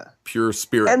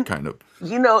spirit kind of.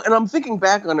 And I'm thinking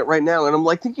back on it right now, and I'm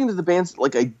like thinking to the bands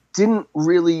like I didn't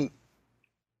really,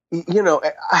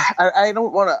 I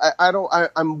don't want to.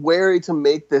 I'm wary to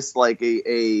make this like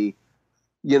a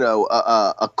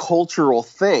cultural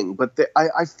thing, but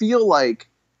I feel like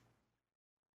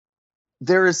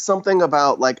there is something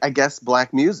about, like, I guess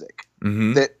Black music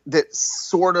that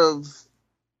sort of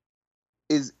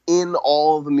is in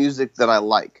all of the music that I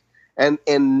like, and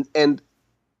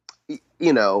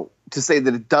to say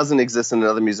that it doesn't exist in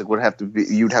another music would have to be,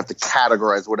 you'd have to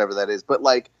categorize whatever that is. But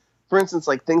like, for instance,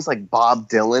 like things like Bob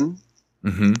Dylan,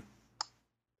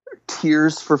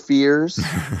 Tears for Fears,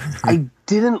 I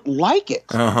didn't like it.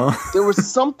 There was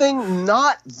something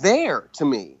not there to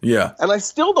me. Yeah. And I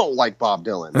still don't like Bob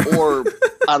Dylan,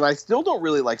 and I still don't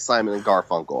really like Simon and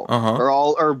Garfunkel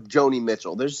or Joni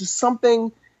Mitchell. There's just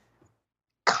something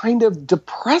kind of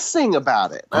depressing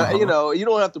about it. You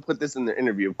don't have to put this in the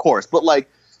interview, of course, but like,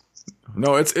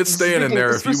 no, it's staying in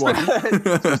there if you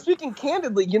want. Speaking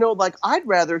candidly, like I'd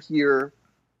rather hear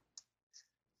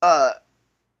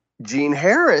Gene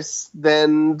Harris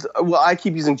than, well, I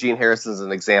keep using Gene Harris as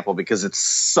an example because it's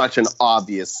such an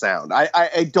obvious sound.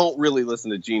 I don't really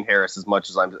listen to Gene Harris as much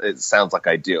as it sounds like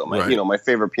I do. My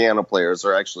favorite piano players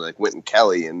are actually like Wynton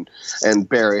Kelly and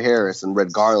Barry Harris and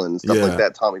Red Garland and stuff like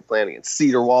that, Tommy Flanagan,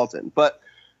 Cedar Walton. But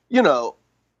you know,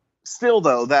 still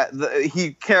though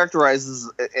he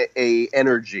characterizes a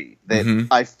energy that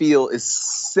I feel is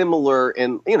similar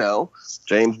in, you know,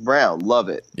 James Brown, love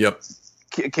it. Yep.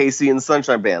 Casey and the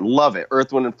Sunshine Band, love it.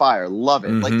 Earth, Wind and Fire, love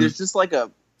it. Like there's just like a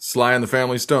Sly and the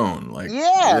Family Stone, like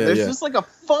there's just like a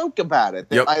funk about it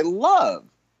that I love.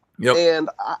 Yep. And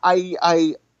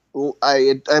I'm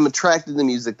attracted to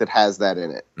music that has that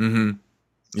in it. Mm-hmm.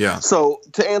 Yeah. So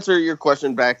to answer your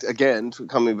question back again,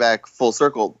 coming back full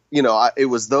circle, you know, it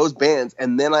was those bands,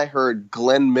 and then I heard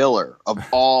Glenn Miller of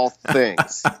all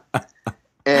things,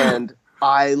 and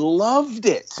I loved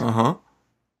it.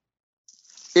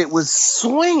 It was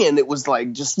swinging. It was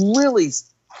like just really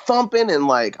thumping, and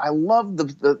like I loved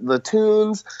the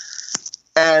tunes,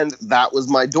 and that was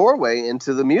my doorway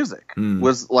into the music.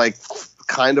 Was like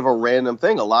kind of a random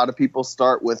thing. A lot of people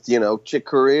start with, you know, Chick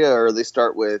Corea, or they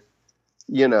start with,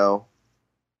 you know,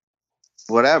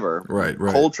 whatever, right,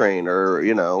 Coltrane, or,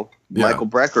 you know, Michael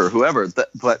Brecker, whoever.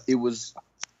 But and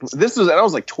I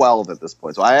was like 12 at this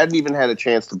point, so I hadn't even had a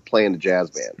chance to play in a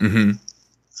jazz band.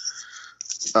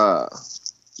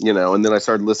 You know, and then I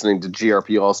started listening to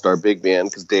GRP All-Star Big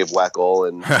Band because Dave Weckl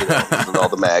and, you know, was in all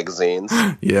the magazines.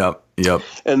 Yep.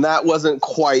 And that wasn't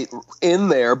quite in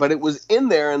there, but it was in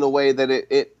there in the way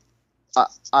that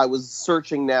I was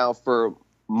searching now for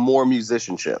more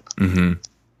musicianship.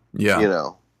 Yeah. You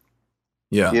know.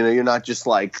 Yeah. You know, you're not just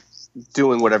like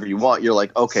doing whatever you want. You're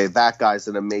like, okay, that guy's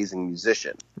an amazing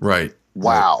musician. Right.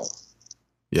 Wow. Right.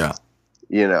 Yeah.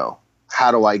 You know,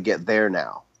 how do I get there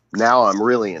now? Now I'm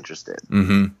really interested.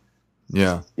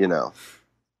 Yeah. You know.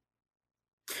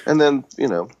 And then, you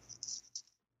know,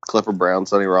 Clifford Brown,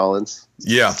 Sonny Rollins.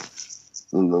 Yeah.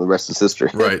 And the rest is history.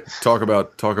 Right. Talk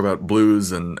about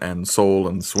blues and soul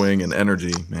and swing and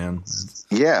energy, man.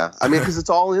 Yeah. I mean, because it's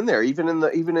all in there, even in,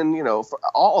 you know, for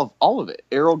all of it.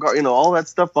 Errol Garner, you know, all that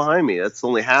stuff behind me. That's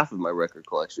only half of my record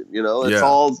collection. You know, that's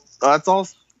all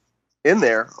in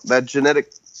there. That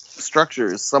genetic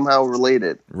structure is somehow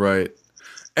related. Right.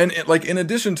 And like, in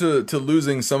addition to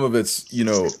losing some of its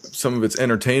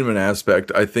entertainment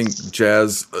aspect, I think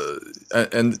jazz,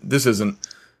 and this isn't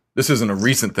a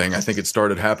recent thing. I think it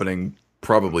started happening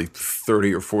probably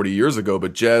 30 or 40 years ago,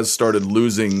 but jazz started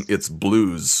losing its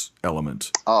blues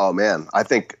element. Oh man, I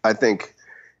think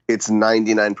it's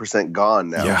 99%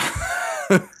 gone now. Yeah.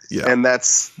 Yeah. And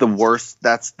that's the worst.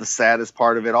 That's the saddest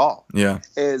part of it all. Yeah.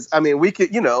 Is, I mean, we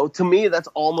could, you know, to me, that's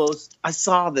almost, I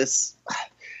saw this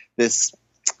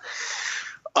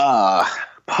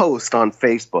post on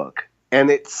Facebook, and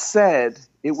it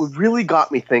really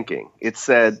got me thinking. It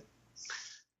said,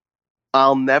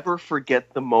 I'll never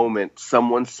forget the moment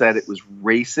someone said it was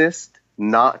racist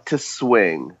not to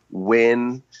swing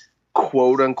when,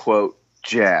 quote unquote,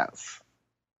 jazz.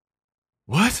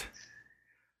 What?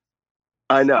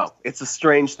 I know. It's a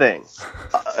strange thing.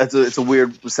 It's a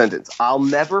weird sentence. I'll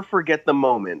never forget the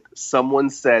moment someone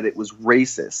said it was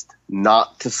racist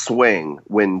not to swing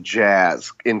when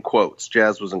jazz, in quotes,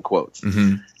 jazz was in quotes.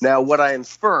 Now, what I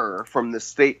infer from this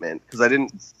statement, because I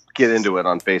didn't get into it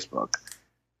on Facebook,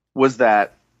 was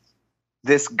that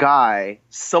this guy,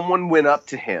 someone went up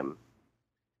to him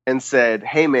and said,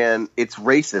 hey man, it's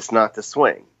racist not to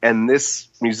swing. And this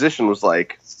musician was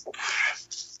like,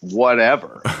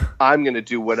 whatever, I'm going to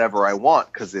do whatever I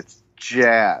want because it's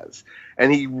jazz.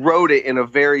 And he wrote it in a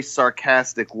very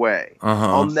sarcastic way.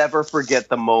 I'll never forget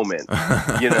the moment,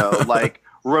 you know, like,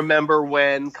 remember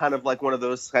when, kind of like one of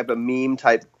those type of meme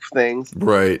type things.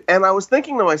 Right. And I was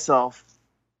thinking to myself,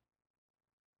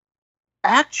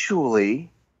 actually,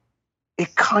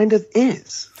 it kind of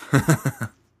is.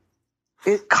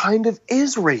 It kind of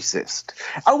is racist.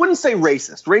 I wouldn't say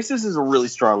racist. Racist is a really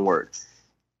strong word.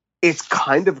 It's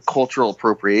kind of cultural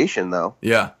appropriation, though.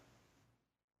 Yeah.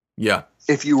 Yeah.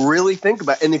 If you really think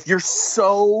about it, and if you're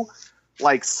so,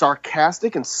 like,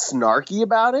 sarcastic and snarky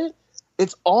about it,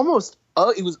 it's almost,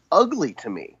 it was ugly to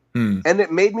me. And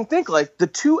it made me think, like, the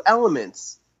two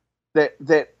elements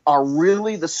that are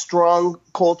really the strong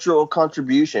cultural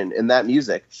contribution in that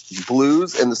music,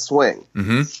 blues and the swing,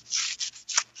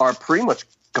 are pretty much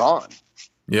gone.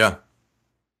 Yeah.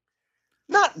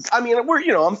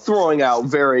 I'm throwing out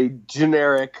very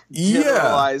generic,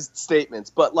 generalized statements,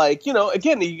 but like, you know,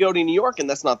 again, you go to New York and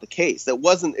that's not the case. That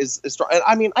wasn't as strong.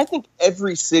 I mean, I think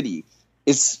every city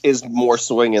is more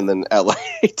swinging than LA,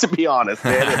 to be honest,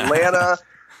 man. Atlanta,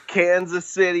 Kansas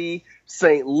City,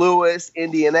 St. Louis,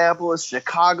 Indianapolis,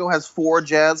 Chicago has 4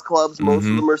 jazz clubs. Most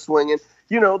of them are swinging.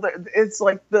 You know, it's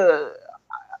like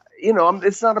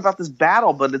it's not about this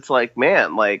battle, but it's like,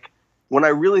 man, like, when I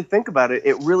really think about it,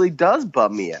 it really does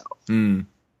bum me out. Yeah.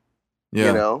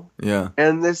 You know? Yeah.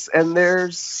 And there's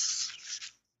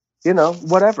you know,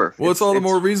 whatever. Well, it's all the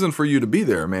more reason for you to be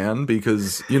there, man,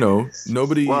 because, you know,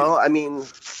 nobody... Well, I mean,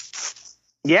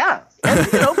 yeah.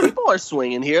 And, you know, people are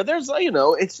swinging here. There's, you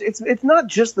know, it's not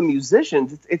just the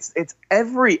musicians. It's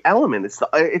every element.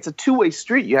 It's a two-way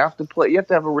street. You have to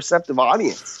have a receptive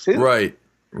audience, too. Right.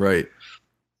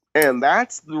 And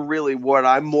that's really what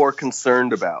I'm more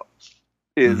concerned about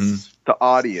is the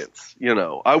audience. You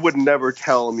know, I would never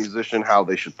tell a musician how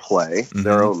they should play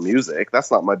their own music.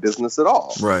 That's not my business at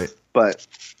all. Right. But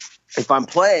if I'm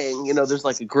playing, you know, there's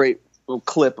like a great little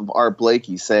clip of Art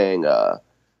Blakey saying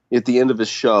at the end of his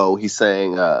show, he's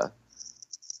saying,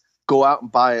 go out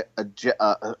and buy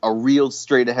a real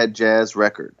straight ahead jazz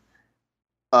record.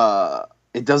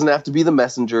 It doesn't have to be the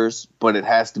Messengers, but it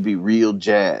has to be real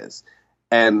jazz.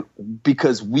 And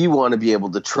because we want to be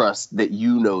able to trust that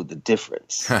you know the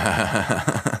difference.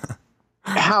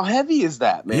 How heavy is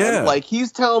that, man? Yeah. Like,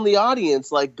 he's telling the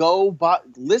audience, like,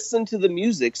 listen to the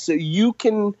music so you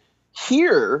can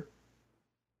hear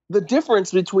the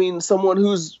difference between someone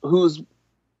who's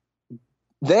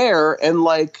there and,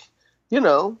 like, you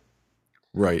know,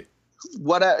 right.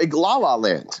 What La La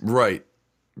Land. Right.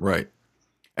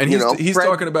 And he's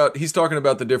talking about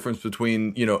the difference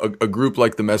between, you know, a group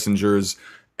like the Messengers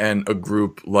and a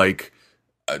group like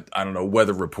I don't know,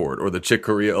 Weather Report or the Chick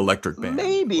Corea Electric Band.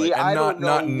 Maybe, like, I don't know.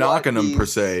 Not knocking them per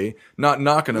se, not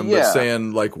knocking them, but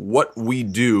saying like what we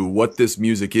do, what this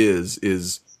music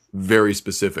is very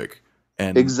specific.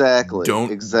 And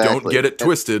don't get it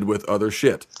twisted with other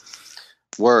shit.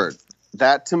 Word.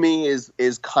 That to me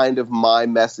is kind of my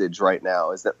message right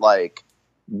now, is that like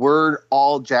we're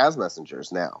all jazz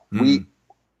messengers now.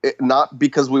 Not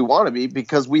because we want to be,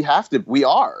 because we have to. We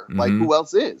are. Like, who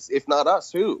else is? If not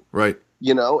us, who? Right.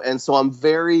 You know, and so I'm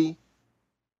very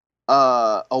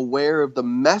aware of the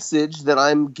message that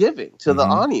I'm giving to the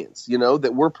audience, you know,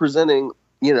 that we're presenting,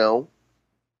 you know,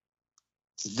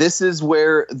 this is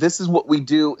what we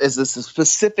do as a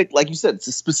specific, like you said, it's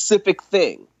a specific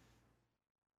thing,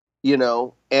 you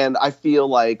know, and I feel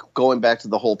like going back to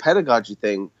the whole pedagogy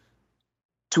thing,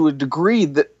 to a degree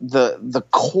that the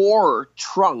core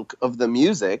trunk of the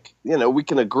music, you know, we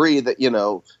can agree that, you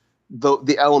know,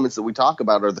 the elements that we talk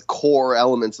about are the core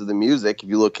elements of the music. If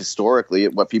you look historically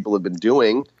at what people have been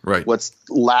doing, right, what's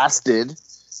lasted,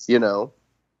 you know,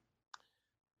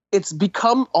 it's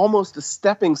become almost a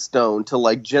stepping stone to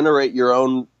like generate your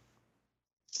own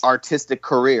artistic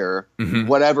career,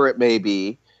 whatever it may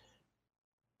be.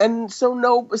 And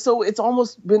so it's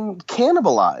almost been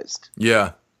cannibalized.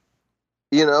 Yeah.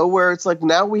 You know, where it's like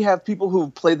now we have people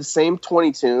who play the same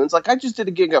 20 tunes. Like I just did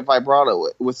a gig at Vibrato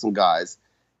with some guys.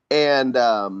 And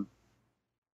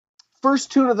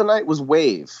first tune of the night was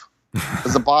Wave,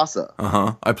 as a bossa.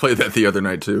 I played that the other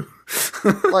night too.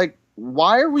 Like,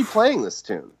 why are we playing this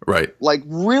tune? Right. Like,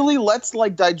 really, let's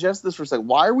like digest this for a second.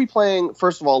 Why are we playing,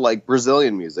 first of all, like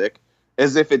Brazilian music,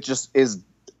 as if it just is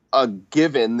a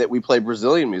given that we play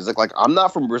Brazilian music? Like, I'm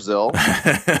not from Brazil.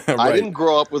 Right. I didn't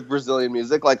grow up with Brazilian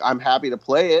music. Like, I'm happy to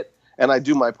play it, and I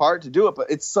do my part to do it,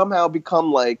 but it's somehow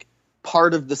become like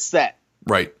part of the set.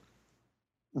 Right.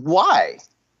 Why?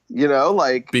 You know,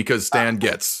 like... Because Stan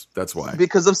Getz. That's why.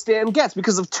 Because of Stan Getz.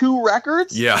 Because of 2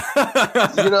 records? Yeah.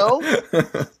 You know?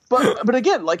 But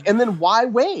again, like, and then why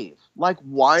Wave? Like,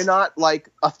 why not, like,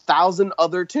 1,000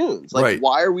 other tunes? Like,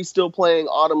 why are we still playing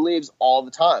Autumn Leaves all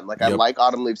the time? Like, I like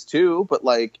Autumn Leaves too, but,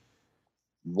 like,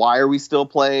 why are we still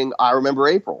playing I Remember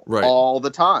April all the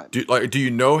time? Do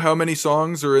you know how many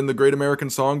songs are in the Great American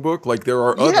Songbook? Like, there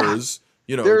are others...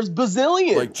 You know, there's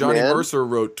bazillions. Like Johnny Mercer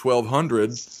wrote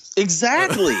 1,200.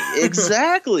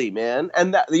 Exactly, man.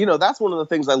 And that, you know, that's one of the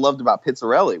things I loved about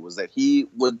Pizzarelli, was that he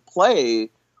would play,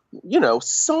 you know,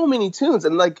 so many tunes.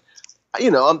 And like, you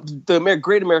know, the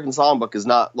Great American Songbook is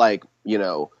not like, you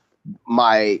know,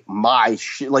 my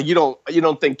shit. Like, you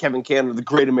don't think Kevin Cantor the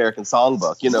Great American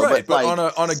Songbook, you know? Right, but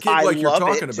like, on a gig like you're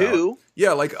talking about, too.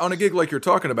 Yeah, like on a gig like you're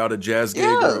talking about, a jazz gig or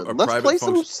a let's private play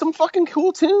function. some fucking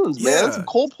cool tunes, man. Some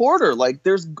Cole Porter. Like,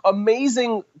 there's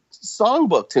amazing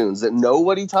songbook tunes that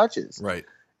nobody touches. Right.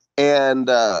 And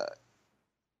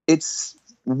it's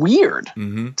weird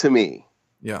to me.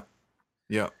 Yeah.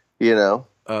 Yeah. You know?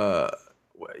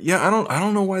 Yeah, I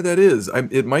don't know why that is.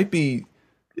 It might be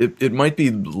it might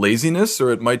be laziness,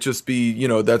 or it might just be, you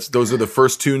know, those are the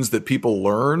first tunes that people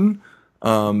learn.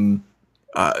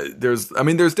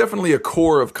 There's definitely a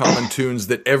core of common tunes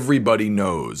that everybody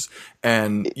knows,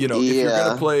 and you know,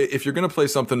 if you're gonna play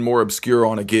something more obscure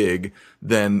on a gig,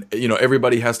 then you know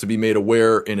everybody has to be made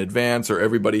aware in advance, or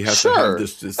everybody has to have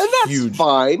this and that's huge.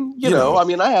 Fine, you know. I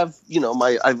mean, I have, you know,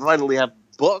 I finally have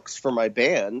books for my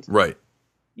band, right?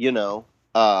 You know,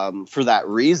 for that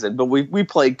reason. But we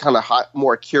played kind of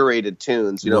more curated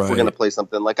tunes. You know, if we're gonna play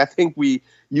something like, I think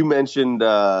you mentioned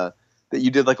that you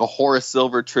did like a Horace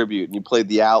Silver tribute and you played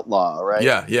The Outlaw, right?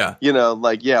 Yeah. You know,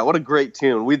 like, yeah, what a great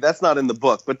tune. That's not in the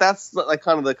book, but that's like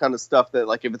kind of the kind of stuff that,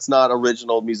 like, if it's not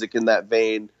original music in that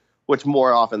vein, which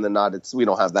more often than not, we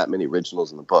don't have that many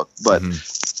originals in the book, but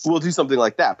we'll do something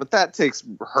like that. But that takes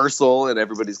rehearsal and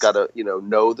everybody's got to,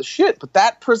 know the shit. But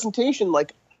that presentation,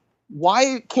 like,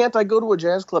 why can't I go to a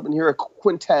jazz club and hear a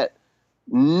quintet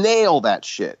nail that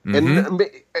shit? And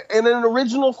an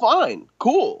original, fine,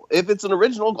 cool. If it's an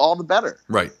original, all the better,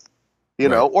 right? You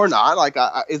know, or not. Like,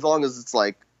 as long as it's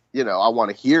like, I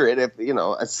want to hear it. If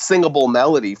a singable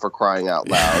melody, for crying out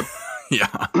loud.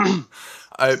 Yeah.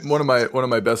 One of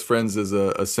my best friends is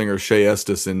a singer, Shay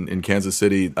Estes in Kansas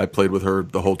City. I played with her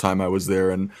the whole time I was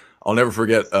there, and I'll never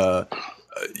forget.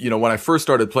 When I first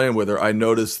started playing with her, I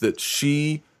noticed that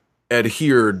she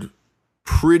adhered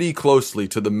pretty closely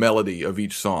to the melody of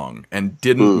each song and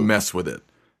didn't mess with it,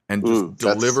 and just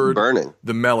delivered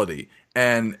the melody.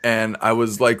 And I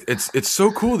was like, it's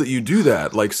so cool that you do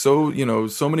that. Like, so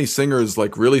many singers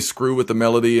like really screw with the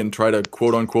melody and try to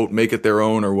quote unquote make it their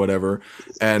own or whatever.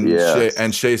 And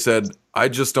Shay said, I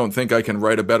just don't think I can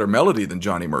write a better melody than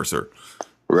Johnny Mercer.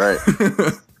 Right.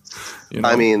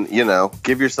 I mean,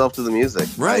 give yourself to the music.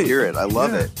 Right. I hear it. I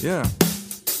love it. Yeah.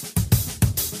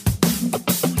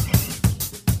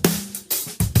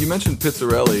 You mentioned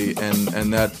Pizzarelli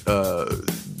and that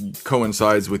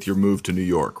coincides with your move to New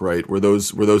York, right? Were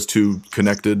those two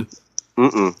connected?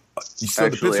 Mm-mm. So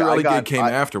actually, the Pizzarelli gig came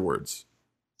afterwards.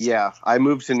 Yeah, I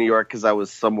moved to New York because I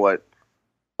was somewhat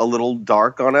a little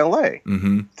dark on LA,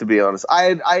 to be honest.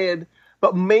 I had,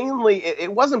 but mainly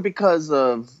it wasn't because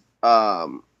of.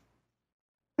 No,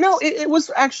 it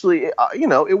was actually,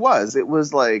 it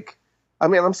was like. I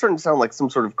mean, I'm starting to sound like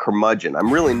some sort of curmudgeon.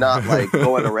 I'm really not like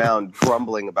going around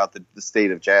grumbling about the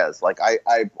state of jazz. Like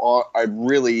I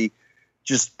really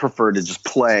just prefer to just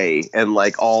play, and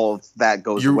like all of that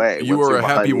goes away. You were a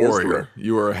happy warrior.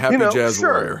 You were a happy jazz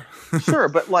warrior. Sure,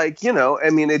 but like, I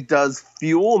mean, it does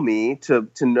fuel me to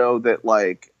know that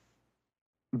like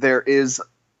there is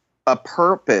a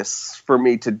purpose for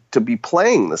me to be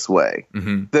playing this way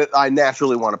that I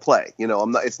naturally want to play.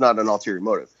 It's not an ulterior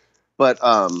motive, but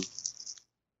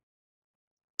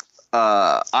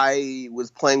I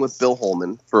was playing with Bill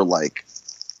Holman for like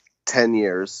 10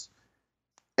 years.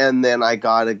 And then I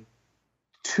got a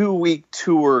 2-week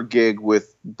tour gig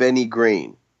with Benny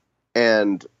Green.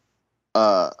 And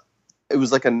it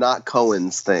was like a Not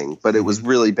Cohen's thing, but it was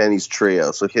really Benny's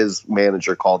trio. So his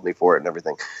manager called me for it and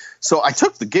everything. So I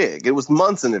took the gig. It was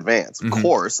months in advance. Of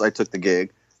course, I took the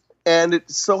gig. And it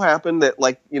so happened that,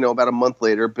 like, about a month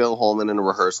later, Bill Holman in a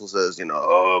rehearsal says,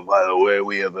 oh, by the way,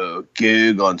 we have a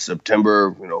gig on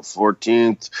September,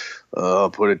 14th.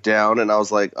 Put it down. And I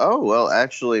was like, oh, well,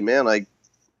 actually, man, I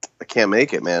can't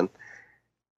make it, man.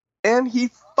 And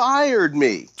he fired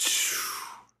me.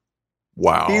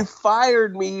 Wow. He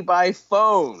fired me by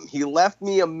phone. He left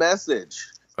me a message.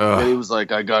 And he was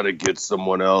like, I got to get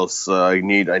someone else. I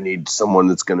need someone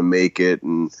that's going to make it.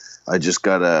 And I just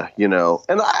gotta,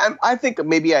 and I think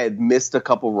maybe I had missed a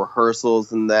couple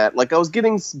rehearsals and that, like, I was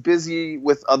getting busy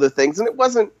with other things, and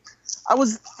I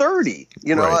was 30,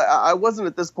 right. I wasn't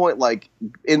at this point, like,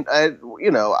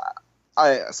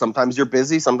 sometimes you're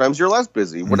busy, sometimes you're less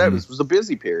busy, whatever. This was a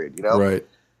busy period, Right.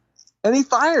 And he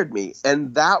fired me,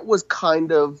 and that was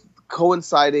kind of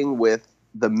coinciding with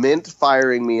the Mint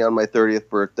firing me on my 30th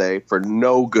birthday for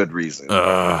no good reason,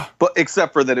 but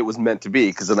except for that it was meant to be,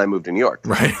 because then I moved to New York.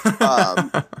 Right.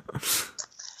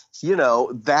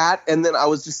 That, and then I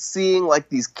was just seeing like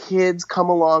these kids come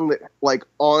along that, like,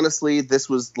 honestly, this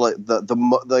was like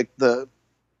the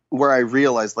where I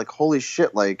realized, like, holy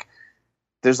shit, like,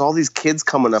 there's all these kids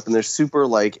coming up and they're super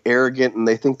like arrogant and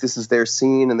they think this is their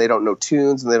scene and they don't know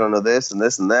tunes and they don't know this and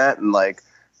this and that, and like,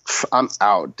 I'm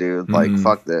out, dude. Like,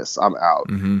 fuck this. I'm out.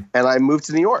 And I moved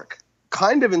to New York,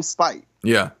 kind of in spite.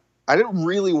 Yeah. I didn't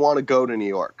really want to go to New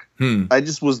York. I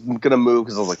just was going to move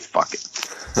because I was like, fuck it.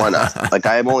 Why not? Like,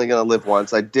 I'm only going to live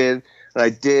once. I did.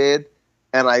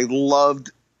 And I loved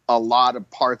a lot of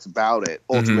parts about it.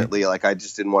 Ultimately, like, I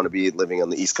just didn't want to be living on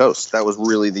the East Coast. That was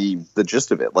really the gist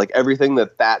of it. Like, everything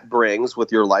that brings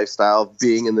with your lifestyle,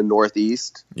 being in the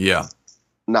Northeast. Yeah.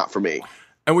 Not for me.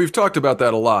 And we've talked about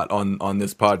that a lot on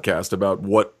this podcast, about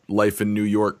what life in New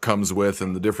York comes with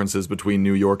and the differences between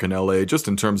New York and LA, just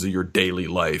in terms of your daily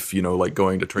life, like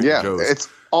going to Trader Joe's. It's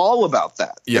all about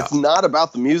that. Yeah. It's not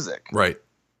about the music. Right.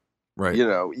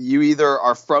 You either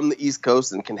are from the East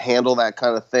Coast and can handle that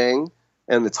kind of thing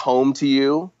and it's home to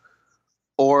you,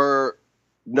 or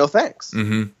no thanks.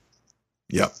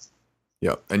 Yep.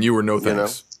 Yep. And you were no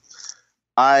thanks.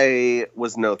 I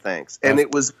was no thanks. And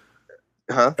it was,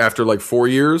 after like 4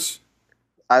 years?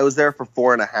 I was there for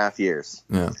 4.5 years.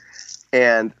 Yeah.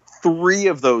 And 3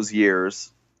 of those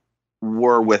years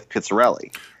were with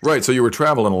Pizzarelli. Right. So you were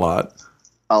traveling a lot.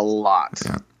 A lot.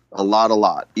 Yeah. A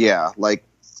lot. Yeah. Like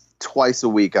twice a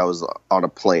week I was on a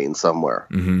plane somewhere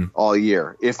all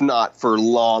year, if not for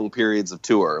long periods of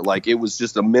tour. Like it was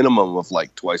just a minimum of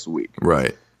like twice a week.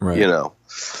 Right. You know,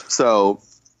 so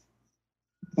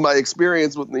my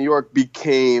experience with New York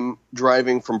became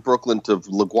driving from Brooklyn to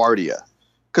LaGuardia.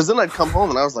 Because then I'd come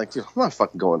home and I was like, dude, I'm not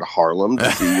fucking going to Harlem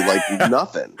to see like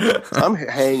nothing. I'm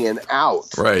hanging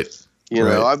out. Right. You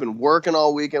know, I've been working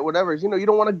all weekend, whatever. You know, you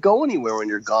don't want to go anywhere when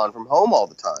you're gone from home all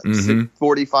the time,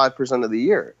 45% of the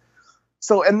year.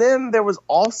 So, and then there was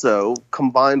also,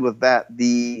 combined with that,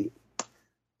 the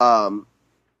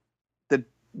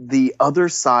other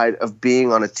side of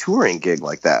being on a touring gig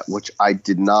like that, which I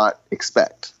did not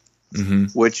expect,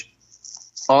 which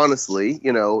honestly,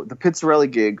 you know, the Pizzarelli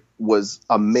gig was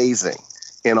amazing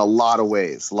in a lot of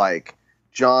ways. Like,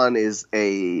 John is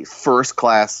a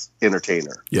first-class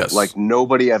entertainer. Yes. Like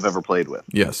nobody I've ever played with.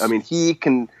 Yes. I mean, he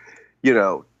can, you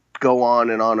know, go on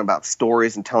and on about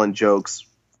stories and telling jokes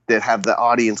that have the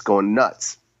audience going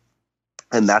nuts.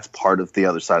 And that's part of the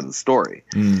other side of the story,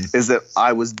 is that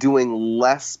I was doing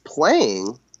less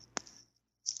playing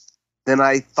than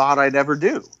I thought I'd ever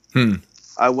do.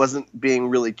 I wasn't being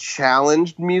really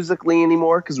challenged musically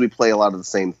anymore because we play a lot of the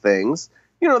same things.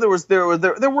 You know, there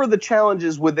were the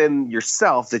challenges within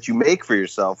yourself that you make for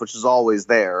yourself, which is always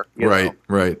there. You know?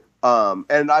 Right.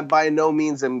 And I by no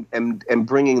means am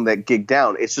bringing that gig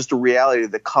down. It's just a reality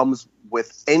that comes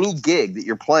with any gig that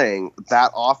you're playing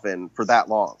that often for that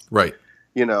long. Right.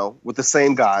 You know, with the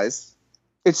same guys.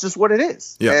 It's just what it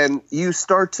is. Yeah. And you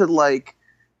start to like,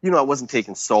 you know, I wasn't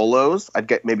taking solos. I'd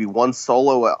get maybe one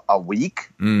solo a week.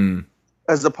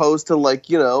 As opposed to like,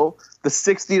 you know, the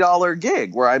 $60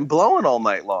 gig where I'm blowing all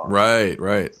night long. Right.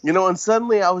 You know, and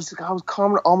suddenly I was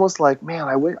coming almost like, man,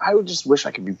 I would just wish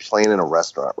I could be playing in a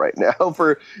restaurant right now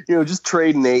for, you know, just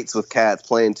trading eights with cats,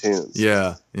 playing tunes.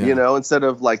 Yeah. You know, instead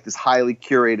of like this highly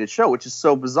curated show, which is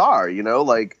so bizarre, you know,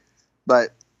 like,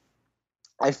 but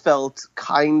I felt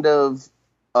kind of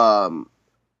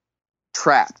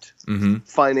trapped,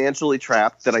 financially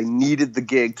trapped, that I needed the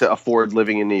gig to afford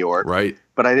living in New York. Right.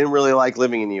 But I didn't really like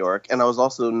living in New York. And I was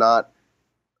also not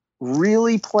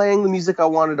really playing the music I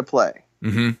wanted to play.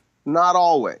 Not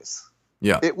always.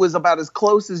 Yeah. It was about as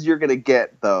close as you're going to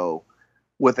get, though,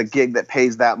 with a gig that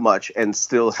pays that much and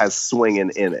still has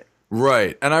swinging in it.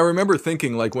 Right. And I remember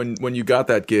thinking, like, when you got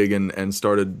that gig and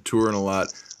started touring a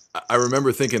lot, I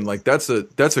remember thinking, like, that's a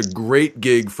great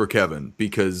gig for Kevin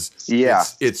because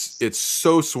it's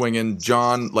so swinging.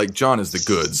 John is the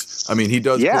goods. I mean, he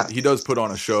does put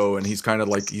on a show, and he's kind of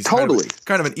like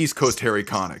kind of an East Coast Harry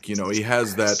Connick. You know, he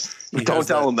has that. Don't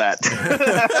tell him that.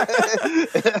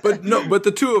 But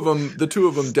the two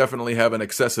of them definitely have an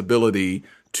accessibility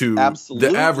to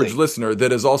the average listener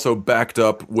that is also backed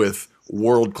up with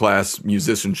world-class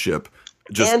musicianship.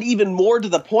 And even more to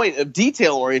the point of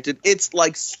detail-oriented, it's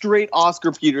like straight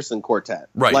Oscar Peterson quartet.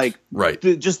 Right, like,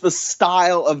 just the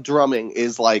style of drumming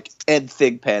is like Ed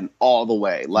Thigpen all the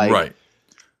way. Like,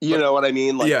 you know what I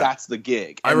mean? Like, that's the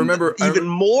gig. And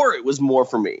it was more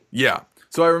for me. Yeah.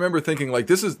 So I remember thinking, like,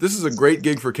 this is a great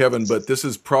gig for Kevin, but this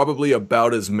is probably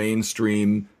about as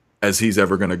mainstream as he's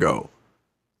ever going to go.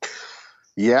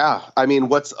 Yeah. I mean,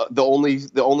 what's the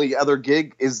only other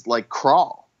gig is like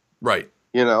Crawl. Right.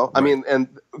 You know, I mean, and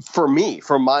for me,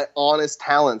 for my honest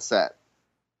talent set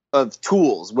of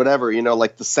tools, whatever, you know,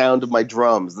 like the sound of my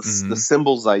drums, the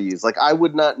cymbals I use, like I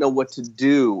would not know what to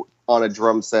do on a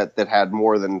drum set that had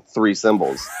more than 3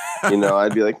 cymbals. You know,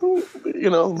 I'd be like, you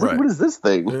know, what is this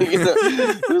thing? You know,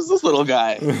 who's this little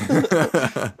guy?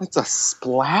 It's a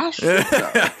splash. But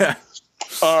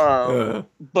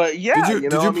yeah,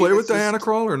 did you play with Diana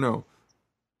Krall or no?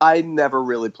 I never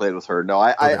really played with her. No,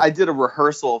 I did a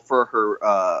rehearsal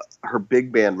for her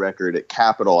big band record at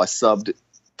Capitol. I subbed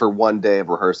for one day of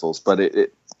rehearsals, but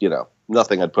it you know,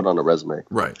 nothing I'd put on a resume.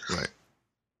 Right.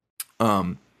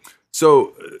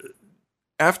 So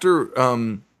after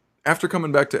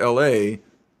coming back to LA,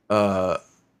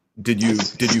 did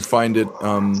you find it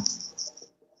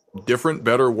different,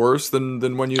 better, worse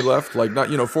than when you left? Like, not,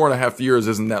 you know, 4.5 years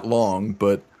isn't that long,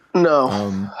 but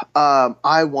no.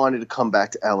 I wanted to come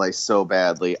back to LA so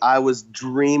badly. I was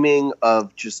dreaming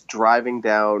of just driving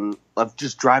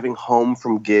home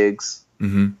from gigs.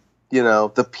 You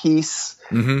know, the peace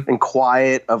and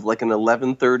quiet of like an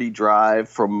 11:30 drive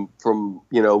from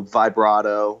you know,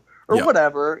 Vibrato or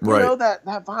whatever. You right. know, that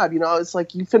vibe, you know, it's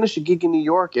like you finish a gig in New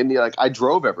York and you're like, I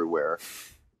drove everywhere,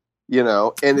 you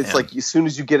know, and it's like as soon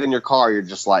as you get in your car, you're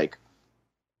just like,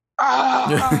 you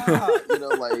know,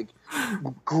 like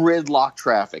gridlock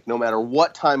traffic, no matter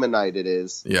what time of night it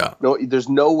is. Yeah. No, there's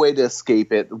no way to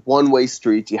escape it. One-way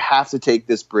streets. You have to take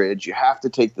this bridge. You have to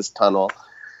take this tunnel.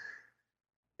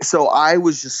 So I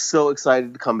was just so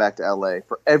excited to come back to LA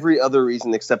for every other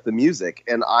reason except the music.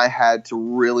 And I had to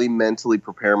really mentally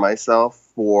prepare myself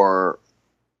for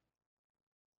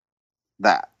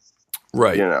that.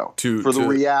 Right. You know, for the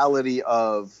reality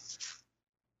of,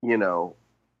 you know,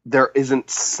 there isn't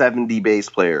 70 bass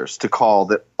players to call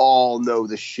that all know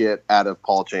the shit out of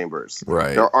Paul Chambers.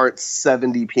 Right. There aren't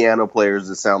 70 piano players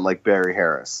that sound like Barry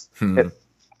Harris, and,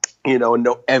 you know, and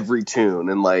know every tune.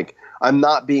 And like, I'm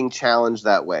not being challenged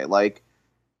that way. Like,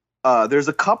 there's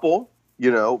a couple,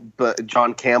 you know, but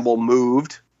John Campbell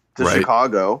moved to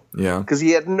Chicago because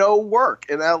he had no work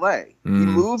in LA. He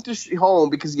moved to home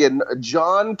because he had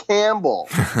John Campbell.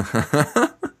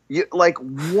 Like,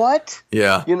 what?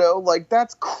 Yeah. You know, like,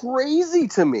 that's crazy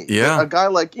to me. Yeah. A guy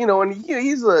like, you know, and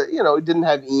he's a, you know, he didn't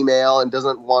have email and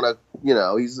doesn't want to, you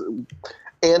know, he's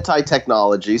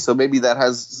anti-technology. So maybe that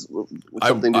has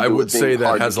something to do with it. I would say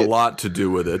that has a lot to do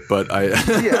with it, but I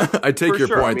I take your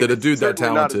point that a dude that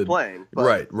talented.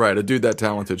 Right. A dude that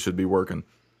talented should be working.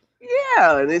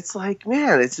 Yeah. And it's like,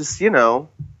 man, it's just, you know,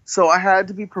 so I had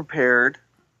to be prepared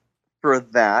for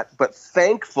that. But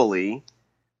thankfully,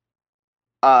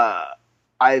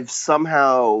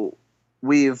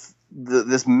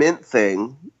 this Mint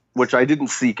thing, which I didn't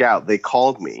seek out, they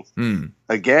called me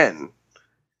again.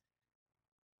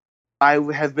 I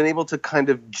have been able to kind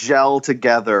of gel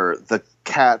together the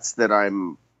cats that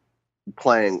I'm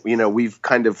playing. You know, we've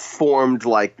kind of formed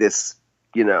like this,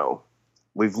 you know,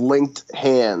 we've linked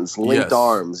hands, linked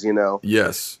arms, you know.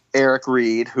 Yes. Eric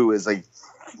Reed, who is a,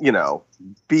 you know,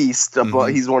 beast.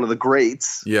 He's one of the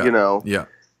greats, you know. Yeah.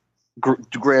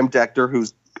 Graham Dector,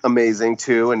 who's amazing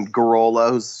too, and Garola,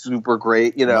 who's super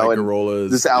great, you know, Mike and Garola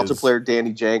this alto player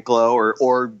Danny Janklow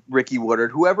or Ricky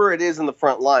Woodard, whoever it is in the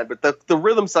front line. But the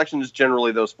rhythm section is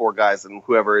generally those four guys, and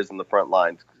whoever is in the front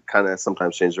line kind of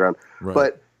sometimes changes around. Right.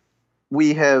 But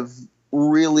we have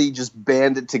really just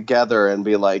banded together and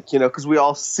be like, you know, because we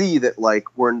all see that like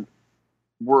we're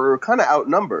kind of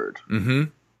outnumbered,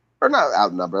 or not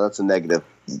outnumbered. That's a negative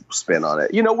spin on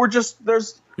it. You know,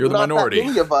 you're the minority. That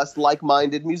many of us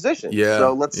like-minded musicians. Yeah.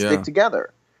 So let's stick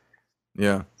together.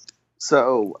 Yeah.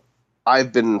 So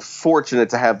I've been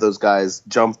fortunate to have those guys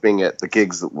jumping at the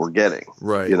gigs that we're getting.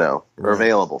 Right. You know, or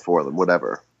available for them,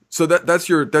 whatever. So that's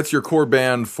your core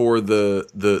band for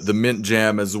the Mint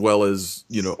Jam, as well as,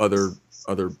 you know, other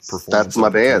performances. That's my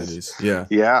band.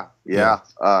 Yeah.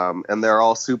 And they're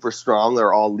all super strong.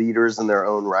 They're all leaders in their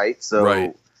own right.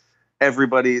 So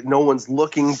everybody, no one's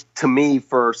looking to me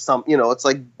for some, you know, it's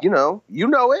like, you know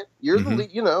it. You're the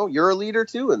you know, you're a leader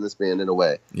too in this band in a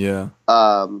way. Yeah.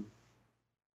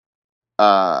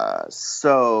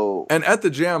 So, and at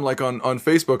the Jam, like on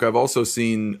Facebook, I've also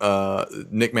seen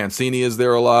Nick Mancini is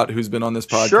there a lot, who's been on this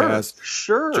podcast.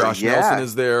 Sure. Josh Nelson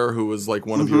is there, who was like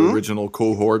one of your original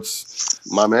cohorts.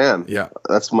 My man. Yeah.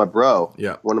 That's my bro.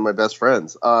 Yeah. One of my best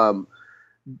friends.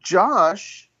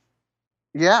 Josh,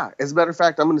 as a matter of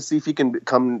fact, I'm going to see if he can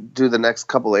come do the next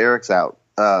couple of Eric's out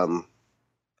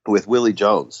with Willie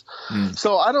Jones.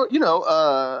 So I don't, you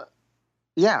know,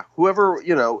 whoever,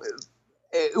 you know,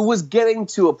 it was getting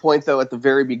to a point though at the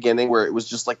very beginning where it was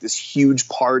just like this huge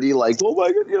party, like, oh my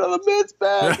god, you know, the Mint's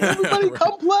back, everybody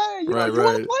come play, you know, you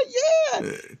want to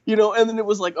play, you know, and then it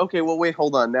was like, okay, well, wait,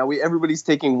 hold on, now everybody's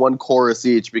taking one chorus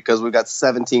each because we've got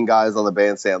 17 guys on the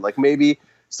bandstand, like maybe,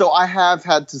 so I have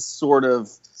had to sort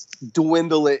of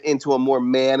dwindle it into a more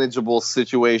manageable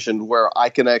situation where I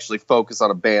can actually focus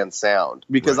on a band sound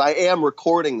because I am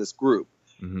recording this group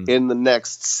in the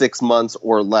next 6 months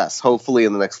or less, hopefully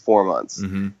in the next 4 months.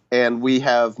 And we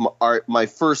have my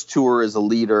first tour as a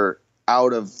leader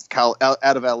out of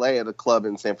LA at a club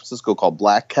in San Francisco called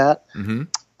Black Cat,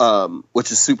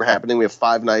 which is super happening. We have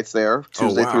 5 nights there,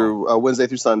 Wednesday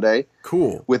through Sunday.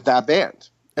 Cool. With that band.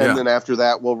 And then after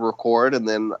that, we'll record. And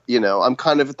then, you know, I'm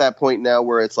kind of at that point now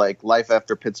where it's like life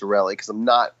after Pizzarelli, because I'm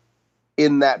not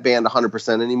in that band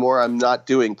 100% anymore. I'm not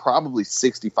doing probably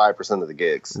 65% of the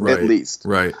gigs, at least.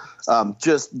 Right.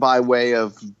 Just by way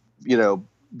of, you know,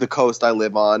 the coast I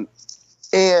live on.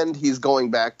 And he's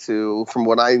going back to, from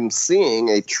what I'm seeing,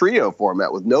 a trio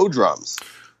format with no drums.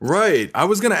 Right. I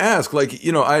was going to ask, like,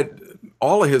 you know,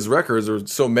 all of his records, or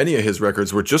so many of his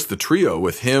records, were just the trio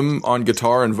with him on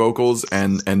guitar and vocals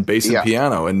and bass and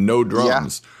piano and no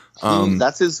drums.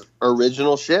 That's his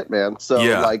original shit, man. So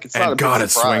like, it's not a God, big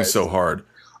it surprise. swings so hard.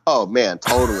 Oh man,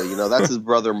 totally. You know, that's his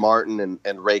brother Martin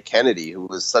and Ray Kennedy, who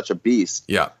was such a beast.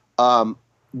 Yeah.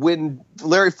 When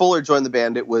Larry Fuller joined the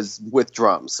band, it was with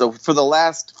drums. So for the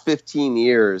last 15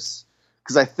 years,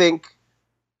 because I think,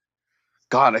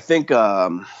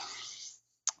 oh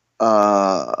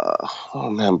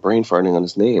man, I'm brain farting on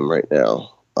his name right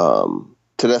now.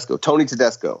 Tony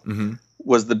Tedesco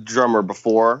was the drummer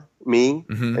before me,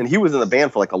 and he was in the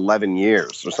band for like 11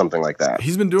 years or something like that.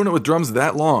 He's been doing it with drums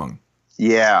that long.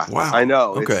 Yeah, wow. I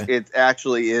know. Okay. It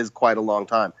actually is quite a long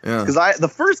time. Yeah. Because the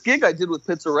first gig I did with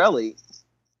Pizzarelli,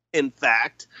 in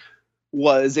fact,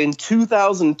 was in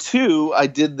 2002. I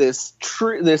did this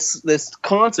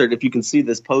concert. If you can see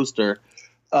this poster.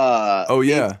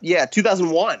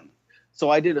 2001. So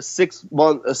I did a 6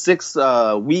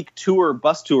 week tour,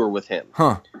 bus tour with him.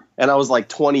 Huh. And I was like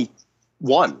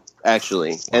 21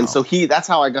 actually. Wow. And so that's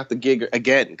how I got the gig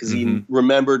again, because he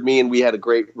remembered me and we had a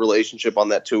great relationship on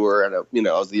that tour. And I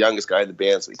was the youngest guy in the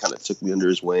band, so he kind of took me under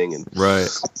his wing. And right.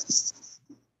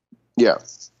 Yeah.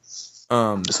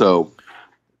 But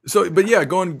yeah,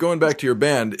 going back to your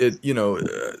band,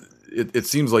 it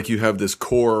seems like you have this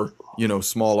core,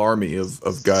 small army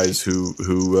of guys who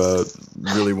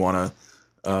really want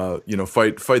to,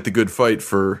 fight the good fight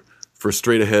for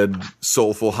straight ahead,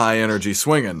 soulful, high energy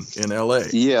swinging in LA.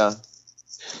 Yeah.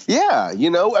 Yeah.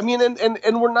 I mean,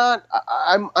 and we're not,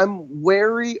 I'm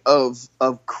wary of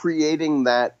creating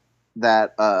that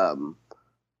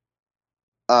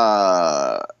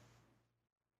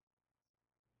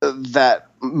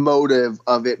motive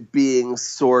of it being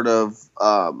sort of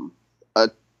a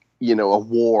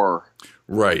war,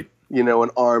 right? An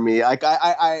army. Like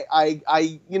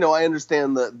I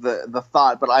understand the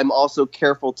thought, but I'm also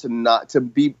careful to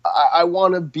be. I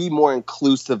want to be more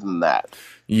inclusive than that.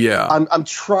 Yeah, I'm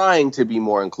trying to be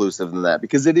more inclusive than that,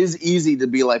 because it is easy to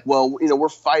be like, well, we're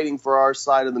fighting for our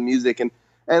side of the music, and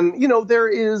there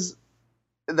is.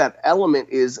 That element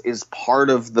is part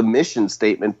of the mission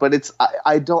statement, but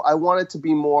I want it to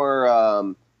be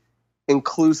more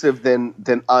inclusive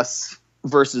than us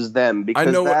versus them. Because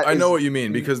I know what you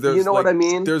mean, because there's what I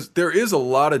mean. There is a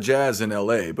lot of jazz in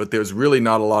LA, but there's really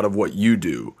not a lot of what you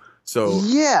do. So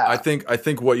yeah, I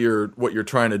think what you're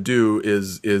trying to do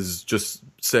is just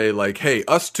say like, hey,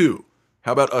 us too.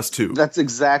 How about us too? That's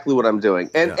exactly what I'm doing,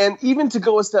 and even to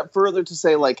go a step further to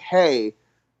say like, hey,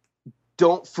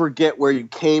 don't forget where you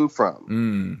came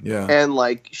from. And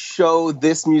like show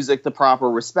this music the proper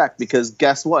respect, because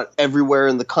guess what? Everywhere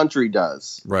in the country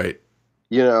does. Right.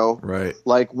 Right.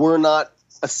 Like, we're not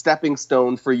a stepping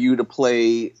stone for you to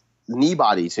play knee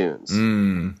body tunes.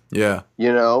 Yeah.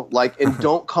 And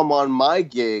don't come on my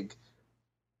gig,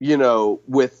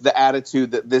 with the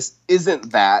attitude that this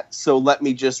isn't that. So let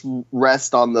me just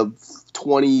rest on the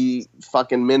 20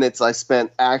 fucking minutes I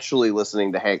spent actually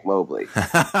listening to Hank Mobley.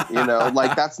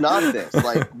 Like, that's not this.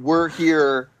 Like, we're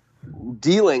here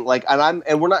dealing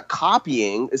and we're not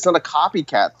copying. It's not a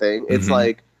copycat thing. It's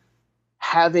like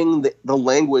having the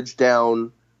language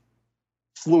down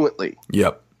fluently.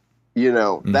 Yep.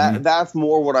 That's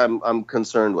more what I'm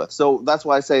concerned with. So that's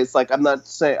why I say it's like, I'm not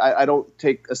saying I don't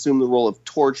assume the role of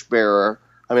torchbearer.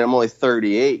 I mean, I'm only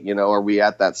 38, are we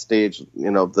at that stage,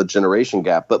 the generation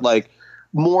gap, but like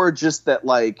more just that,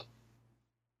 like,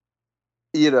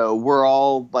 we're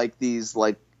all like these,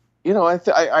 like,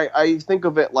 I think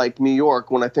of it like New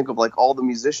York when I think of like all the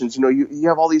musicians, you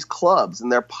have all these clubs and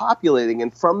they're populating,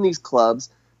 and from these clubs,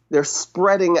 they're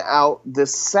spreading out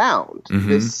this sound,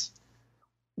 this,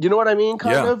 you know what I mean?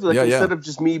 Kind of like instead of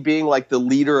just me being like the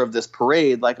leader of this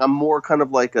parade, like I'm more kind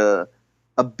of like a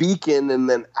beacon. And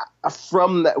then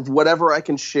from that, whatever I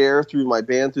can share through my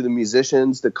band, through the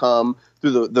musicians that come,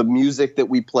 through the music that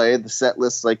we play, the set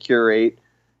lists I curate,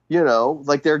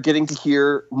 like they're getting to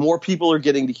hear, more people are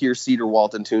getting to hear Cedar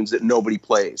Walton tunes that nobody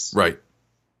plays. Right.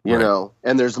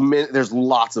 And there's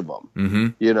lots of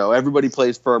them. Everybody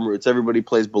plays Firm Roots, everybody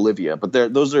plays Bolivia, but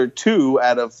those are 2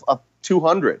 out of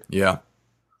 200. Yeah.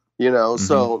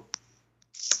 So,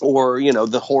 or,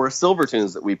 the Horace Silver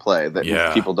tunes that we play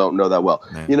that people don't know that well.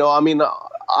 Man. I mean,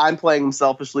 I'm playing them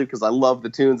selfishly because I love the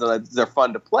tunes and they're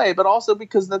fun to play, but also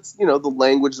because that's, the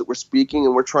language that we're speaking,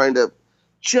 and we're trying to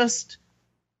just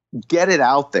get it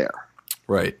out there.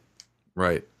 Right.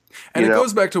 And it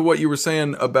goes back to what you were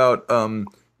saying about,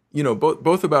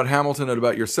 both about Hamilton and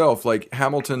about yourself. Like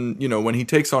Hamilton, when he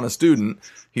takes on a student,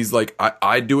 he's like,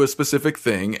 I do a specific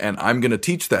thing and I'm going to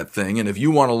teach that thing. And if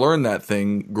you want to learn that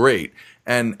thing, great.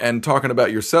 And talking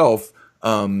about yourself,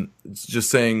 just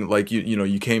saying like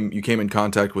you came in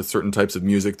contact with certain types of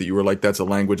music that you were like, that's a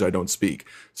language I don't speak.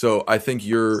 So I think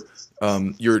you're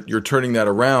turning that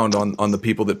around on the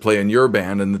people that play in your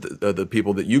band and the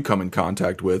people that you come in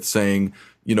contact with, saying,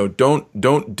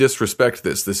 don't disrespect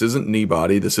this. This isn't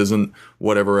Kneebody. This isn't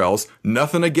whatever else.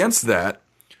 Nothing against that.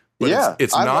 But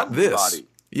it's not this.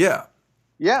 Kneebody. Yeah.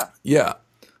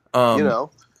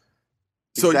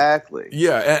 So, exactly.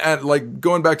 Yeah, and like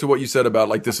going back to what you said about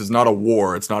like this is not a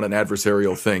war, it's not an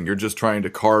adversarial thing. You're just trying to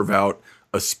carve out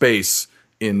a space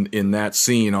in that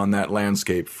scene, on that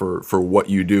landscape for what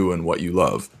you do and what you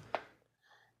love.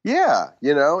 Yeah,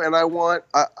 and I want,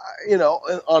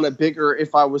 on a bigger,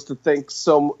 if I was to think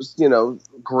so,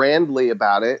 grandly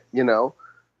about it,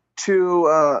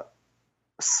 to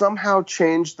somehow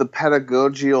change the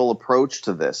pedagogical approach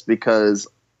to this, because,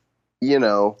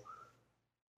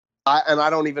 I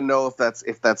don't even know if that's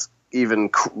even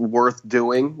worth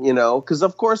doing, because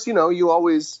of course, the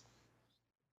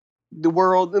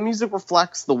music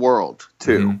reflects the world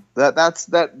too.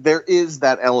 Mm-hmm. There is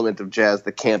that element of jazz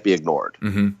that can't be ignored.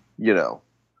 Mm-hmm.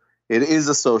 It is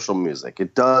a social music.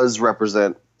 It does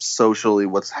represent socially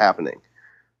what's happening.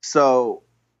 So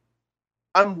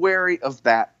I'm wary of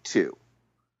that too.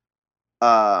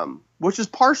 Which is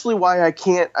partially why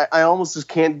I almost just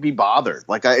can't be bothered.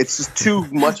 Like it's just too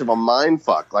much of a mind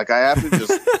fuck. Like I have to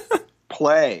just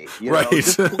play, right?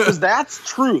 Because that's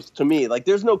truth to me. Like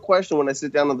there's no question when I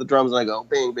sit down on the drums and I go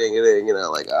bing, bing, ding,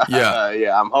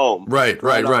 yeah, I'm home. Right,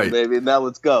 baby. Now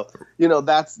let's go.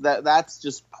 That's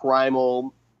just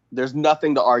primal. There's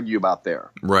nothing to argue about there.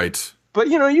 Right. But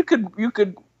you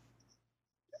could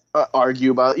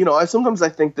argue about, sometimes I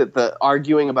think that the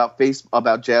arguing about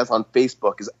jazz on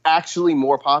Facebook is actually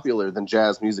more popular than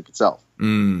jazz music itself.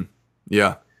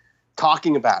 Yeah.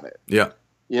 Talking about it. Yeah.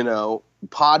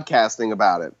 Podcasting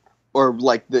about it, or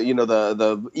like the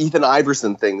Ethan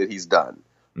Iverson thing that he's done.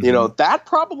 Mm-hmm. That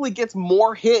probably gets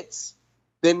more hits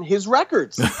than his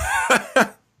records.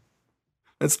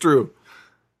 That's true.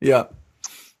 Yeah.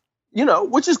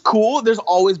 Which is cool. There's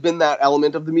always been that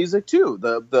element of the music too.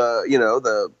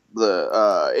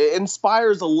 It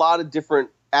inspires a lot of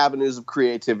different avenues of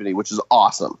creativity, which is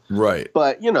awesome. Right.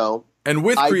 But and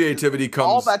with creativity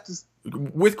comes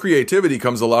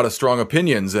a lot of strong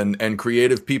opinions and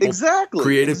creative people. Exactly.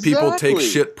 Creative people take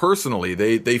shit personally.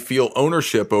 They feel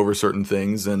ownership over certain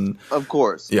things, and of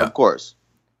course.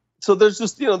 So there's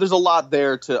just there's a lot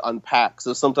there to unpack.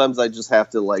 So sometimes I just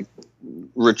have to like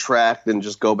retract and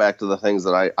just go back to the things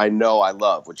that I know I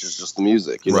love, which is just the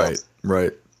music. Right.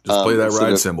 Just play that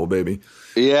ride cymbal, baby.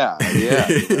 Yeah,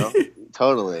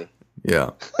 totally. Yeah.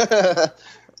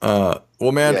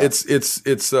 Well, man, it's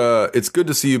good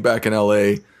to see you back in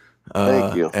LA.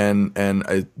 Thank you. And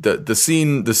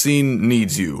the scene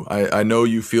needs you. I know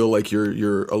you feel like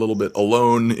you're a little bit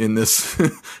alone in this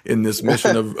in this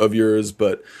mission of yours,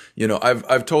 but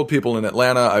I've told people in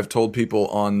Atlanta, I've told people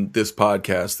on this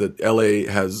podcast that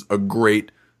LA has a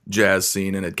great jazz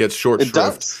scene, and it gets short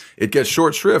shrift. It gets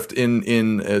short shrift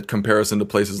in comparison to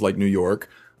places like New York.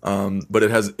 But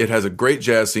it has a great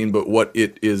jazz scene, but what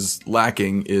it is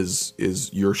lacking is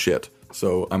your shit.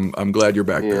 So I'm glad you're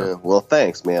back there. Well,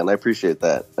 thanks, man. I appreciate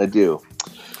that. I do.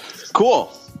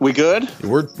 Cool. We good?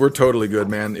 We're totally good,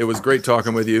 man. It was great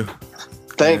talking with you.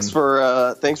 Thanks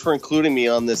for including me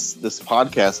on this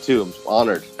podcast too. I'm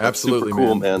honored. Absolutely,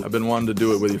 cool, man. I've been wanting to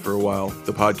do it with you for a while.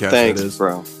 The podcast. Thanks, that is.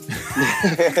 Bro.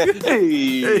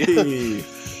 Hey.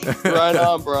 Right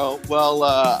on, bro. Well,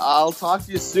 I'll talk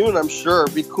to you soon, I'm sure.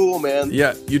 Be cool, man.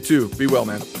 Yeah, you too. Be well,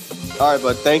 man. All right,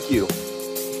 bud. Thank you.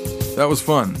 That was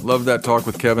fun. Loved that talk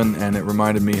with Kevin, and it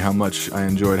reminded me how much I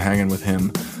enjoyed hanging with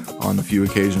him on the few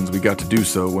occasions we got to do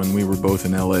so when we were both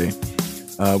in LA.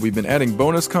 We've been adding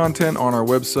bonus content on our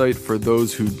website for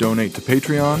those who donate to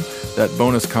Patreon. That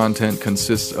bonus content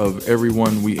consists of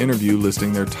everyone we interview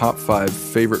listing their top 5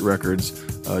 favorite records,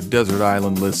 a desert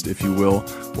island list, if you will.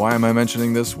 Why am I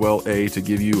mentioning this? Well, A, to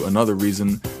give you another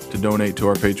reason to donate to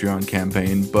our Patreon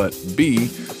campaign, but B,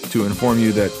 to inform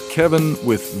you that Kevin,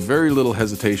 with very little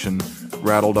hesitation,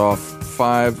 rattled off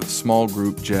 5 small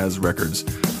group jazz records.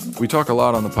 We talk a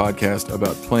lot on the podcast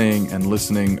about playing and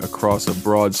listening across a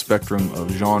broad spectrum of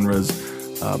genres,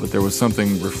 but there was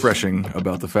something refreshing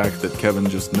about the fact that Kevin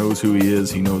just knows who he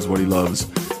is, he knows what he loves,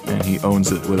 and he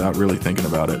owns it without really thinking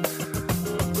about it.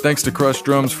 Thanks to Crush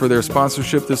Drums for their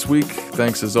sponsorship this week.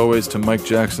 Thanks as always to Mike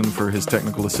Jackson for his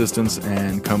technical assistance,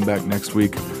 and come back next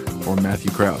week for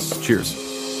Matthew Krause. Cheers.